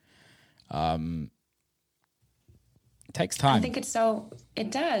to? It takes time. I think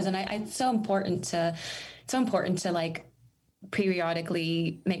it does. And it's so important to like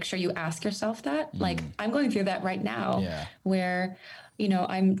periodically make sure you ask yourself that. Like I'm going through that right now where, you know,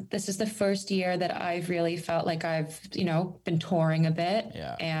 this is the first year that I've really felt like I've, you know, been touring a bit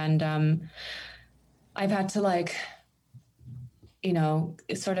and, I've had to like, you know,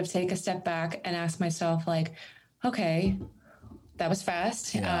 sort of take a step back and ask myself like, okay, that was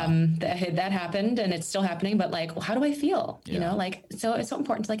fast. That happened and it's still happening, but like, how do I feel? You know, like, so it's so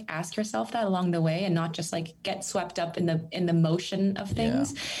important to like ask yourself that along the way and not just like get swept up in the motion of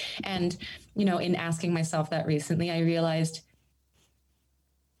things. And, you know, in asking myself that recently, I realized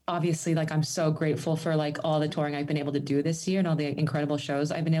obviously like I'm so grateful for like all the touring I've been able to do this year and all the incredible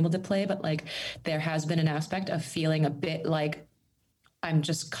shows I've been able to play. But like, there has been an aspect of feeling a bit like I'm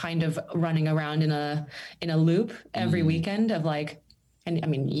just kind of running around in a loop every weekend of like, and I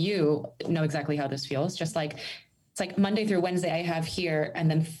mean, you know exactly how this feels. Just like, it's like Monday through Wednesday I have here,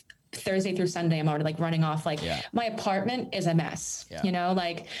 and then Thursday through Sunday I'm already like running off. Like my apartment is a mess, you know,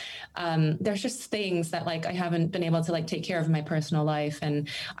 like there's just things that like I haven't been able to like take care of in my personal life. And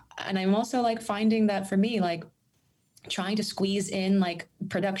I'm also like finding that for me, like trying to squeeze in like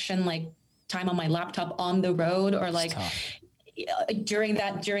production, like time on my laptop on the road, or like, during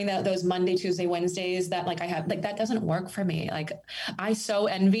those Monday, Tuesday, Wednesdays that like I have, like that doesn't work for me. Like I so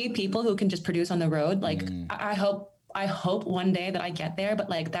envy people who can just produce on the road. Like I hope one day that I get there, but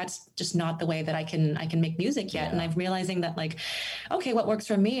like that's just not the way that I can make music yet. And I'm realizing that like, okay, what works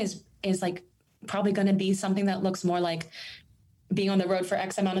for me is like probably going to be something that looks more like being on the road for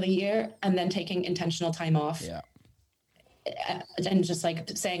X amount of the year and then taking intentional time off. Yeah. And just like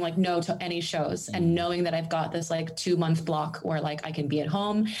saying like no to any shows and knowing that I've got this like 2-month block where like I can be at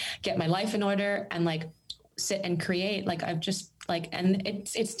home, get my life in order and like sit and create. Like I've just like, and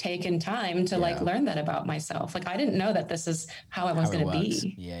it's taken time to like learn that about myself. Like I didn't know that this is how I was going to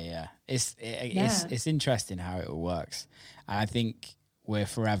be. Yeah. It's interesting how it all works. And I think we're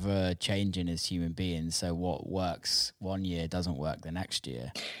forever changing as human beings. So what works one year doesn't work the next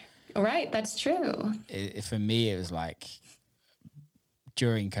year. Right. That's true. For me, it was like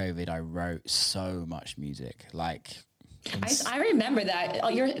during COVID, I wrote so much music. Like I remember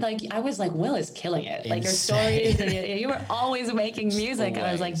that. You're like, I was like, Will is killing it. Like your stories, and you were always making music. And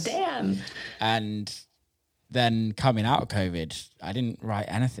I was like, damn. And then coming out of COVID, I didn't write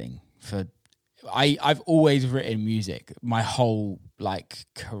anything I've always written music my whole like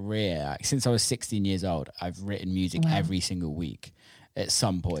career. Like, since I was 16 years old, I've written music every single week at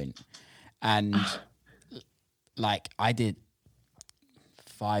some point. And like I did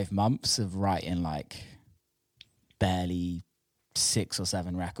 5 months of writing like barely 6 or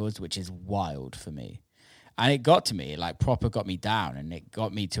 7 records, which is wild for me. And it got to me, like proper got me down, and it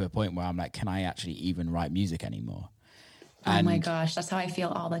got me to a point where I'm like, can I actually even write music anymore? Oh my gosh, that's how I feel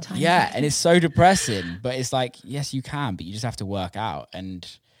all the time. Yeah, and it's so depressing, but it's like, yes, you can, but you just have to work out. And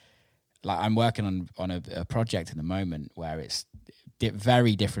like I'm working on a project at the moment where it's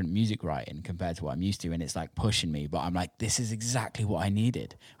very different music writing compared to what I'm used to, and it's like pushing me, but I'm like, this is exactly what I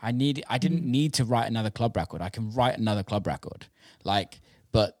needed. I didn't need to write another club record. I can write another club record, like,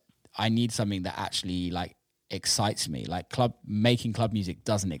 but I need something that actually like excites me. Like making club music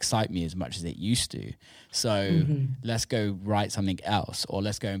doesn't excite me as much as it used to. So let's go write something else, or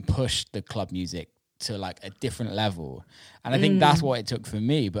let's go and push the club music to like a different level. And I think that's what it took for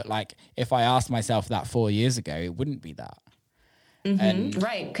me. But like, if I asked myself that 4 years ago, it wouldn't be that.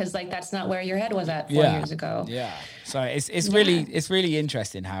 Right, because like that's not where your head was at 4 years ago. Yeah. So it's really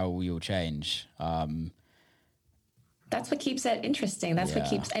interesting how we all change. That's what keeps it interesting. That's what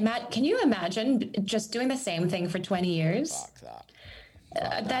keeps. Can you imagine just doing the same thing for 20 years? Fuck that.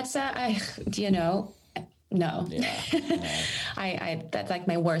 That's no. Yeah. I that's like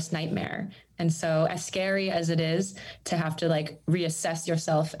my worst nightmare. And so as scary as it is to have to like reassess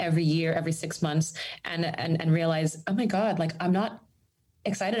yourself every year, every 6 months and realize, oh my God, like I'm not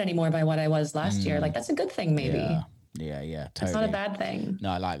excited anymore by what I was last year. Like that's a good thing maybe. Yeah. Totally. It's not a bad thing. No,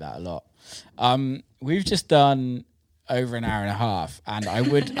 I like that a lot. We've just done over an hour and a half, and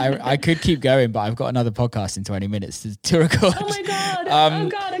I could keep going, but I've got another podcast in 20 minutes to record. Oh my God. Oh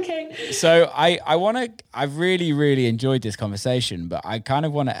God. Okay. So I've really, really enjoyed this conversation, but I kind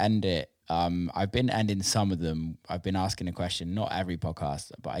of want to end it. I've been ending some of them. I've been asking a question, not every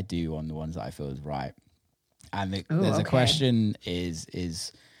podcast, but I do on the ones that I feel is right. And a question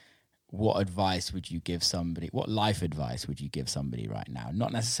is what advice would you give somebody? What life advice would you give somebody right now?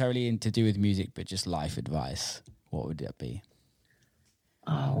 Not necessarily to do with music, but just life advice. What would that be?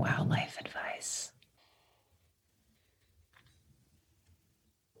 Oh, wow. Life advice.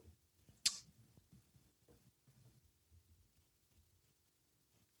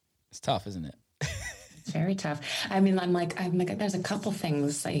 It's tough, isn't it? It's very tough. I mean, I'm like, there's a couple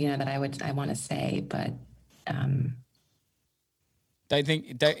things that, that I want to say, but,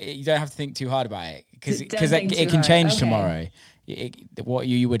 you don't have to think too hard about it because it can change tomorrow. What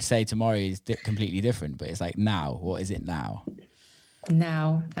you would say tomorrow is completely different, but it's like now. What is it now?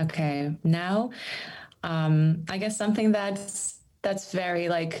 Now, okay. Now, I guess something that's very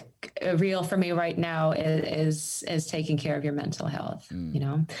like real for me right now is taking care of your mental health.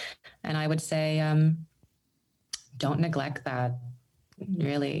 And I would say don't neglect that.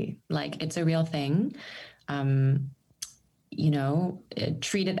 Really, like it's a real thing.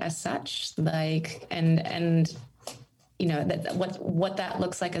 Treat it as such. Like and. That what that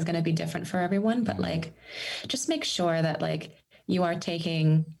looks like is going to be different for everyone, but like, just make sure that like you are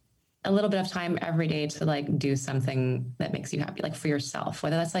taking a little bit of time every day to like do something that makes you happy, like for yourself,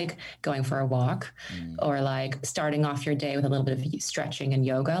 whether that's like going for a walk or like starting off your day with a little bit of stretching and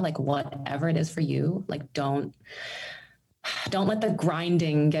yoga, like whatever it is for you. Like, don't let the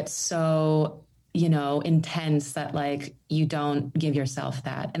grinding get so, intense that like you don't give yourself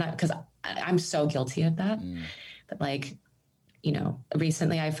that. And because I'm so guilty of that. But like,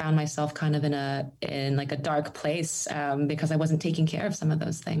 recently I found myself kind of in like a dark place because I wasn't taking care of some of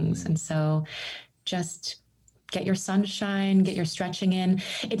those things. And so just get your sunshine, get your stretching in.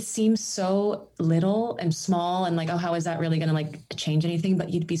 It seems so little and small and like, oh, how is that really going to like change anything? But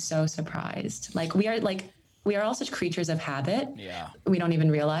you'd be so surprised. Like we are all such creatures of habit. Yeah. We don't even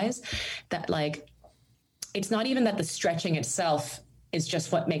realize that, like, it's not even that the stretching itself is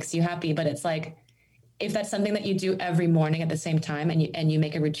just what makes you happy, but it's like, if that's something that you do every morning at the same time and you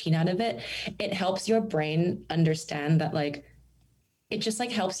make a routine out of it, it helps your brain understand that, like, it just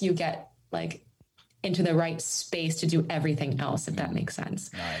like helps you get like into the right space to do everything else, if that makes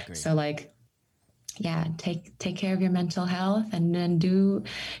sense. No, I agree. So like, yeah, take care of your mental health and then do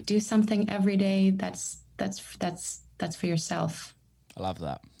something every day that's for yourself. I love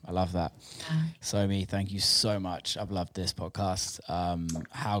that. Sohmi, thank you so much. I've loved this podcast.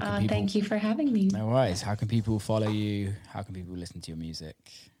 How can people... Thank you for having me. No worries. How can people follow you? How can people listen to your music?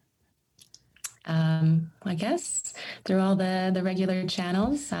 I guess through all the regular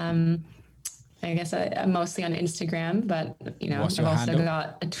channels. I guess I'm mostly on Instagram, but What's your I've also handle?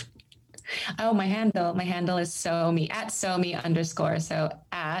 got my handle is Sohmi @Sohmi_. So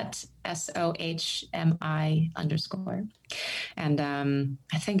at SOHMI_. And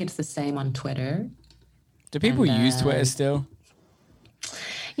I think it's the same on Twitter. Do people use Twitter still?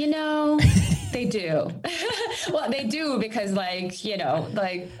 They do. Well, they do because like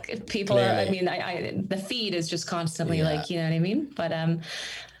people Clearly. are, the feed is just constantly like, you know what I mean? But I'm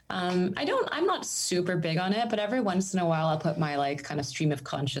not super big on it, but every once in a while I'll put my like kind of stream of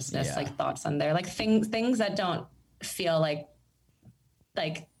consciousness, like thoughts on there, like things that don't feel like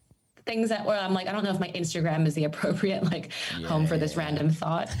things that where I'm like, I don't know if my Instagram is the appropriate home for this random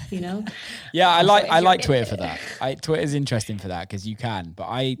thought, Yeah, I like Twitter for that. Twitter's interesting for that because you can.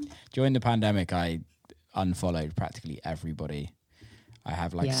 But during the pandemic, I unfollowed practically everybody. I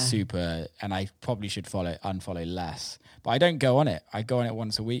have super, and I probably should unfollow less. But I don't go on it. I go on it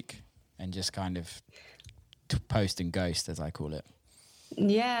once a week and just kind of post and ghost, as I call it.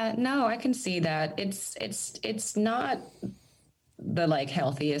 Yeah, no, I can see that. It's not the like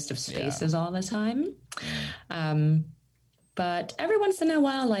healthiest of spaces all the time. But every once in a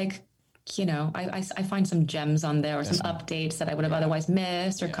while, I find some gems on there or some updates that I would have otherwise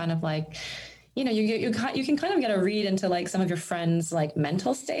missed, or kind of like, you can kind of get a read into like some of your friends' like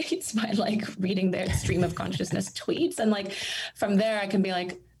mental states by like reading their stream of consciousness tweets. And like, from there I can be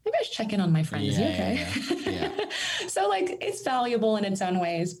like, maybe I should check in on my friend. Is he okay? Yeah. So like, it's valuable in its own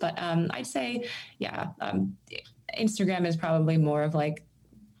ways, but I'd say, Instagram is probably more of like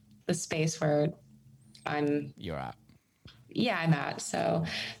the space where You're at. Yeah, I'm at. So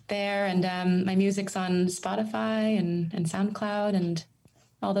there, and my music's on Spotify and SoundCloud and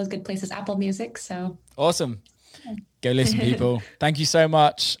all those good places, Apple Music. So awesome. Go listen, people. Thank you so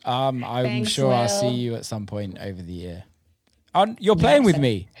much. I'm sure Will. I'll see you at some point over the year. You're playing with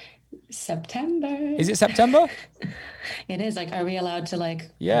me. September. Is it September? It is. Like, are we allowed to like?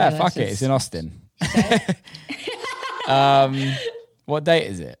 Yeah, fuck it. It's in Austin. What date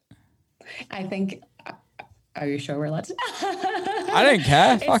is it? I think. Are you sure we're allowed to? I don't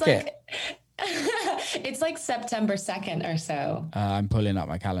care. Fuck it. It's like September 2nd or so. I'm pulling up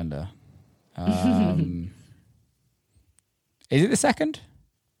my calendar. Is it the 2nd?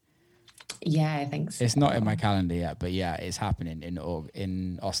 Yeah, I think so. It's not in my calendar yet, but yeah, it's happening in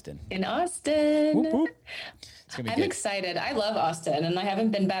Austin. In Austin. Whoop, whoop. It's gonna be good. Excited. I love Austin, and I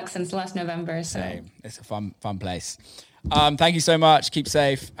haven't been back since last November. So it's a fun place. Thank you so much. Keep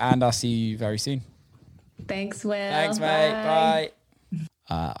safe, and I'll see you very soon. Thanks, Will. Thanks, mate. Bye.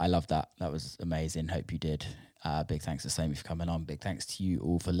 I love that. That was amazing. Hope you did. Big thanks to Sohmi for coming on. Big thanks to you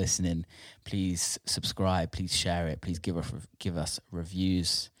all for listening. Please subscribe. Please share it. Please give us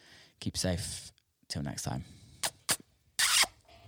reviews. Keep safe. Till next time.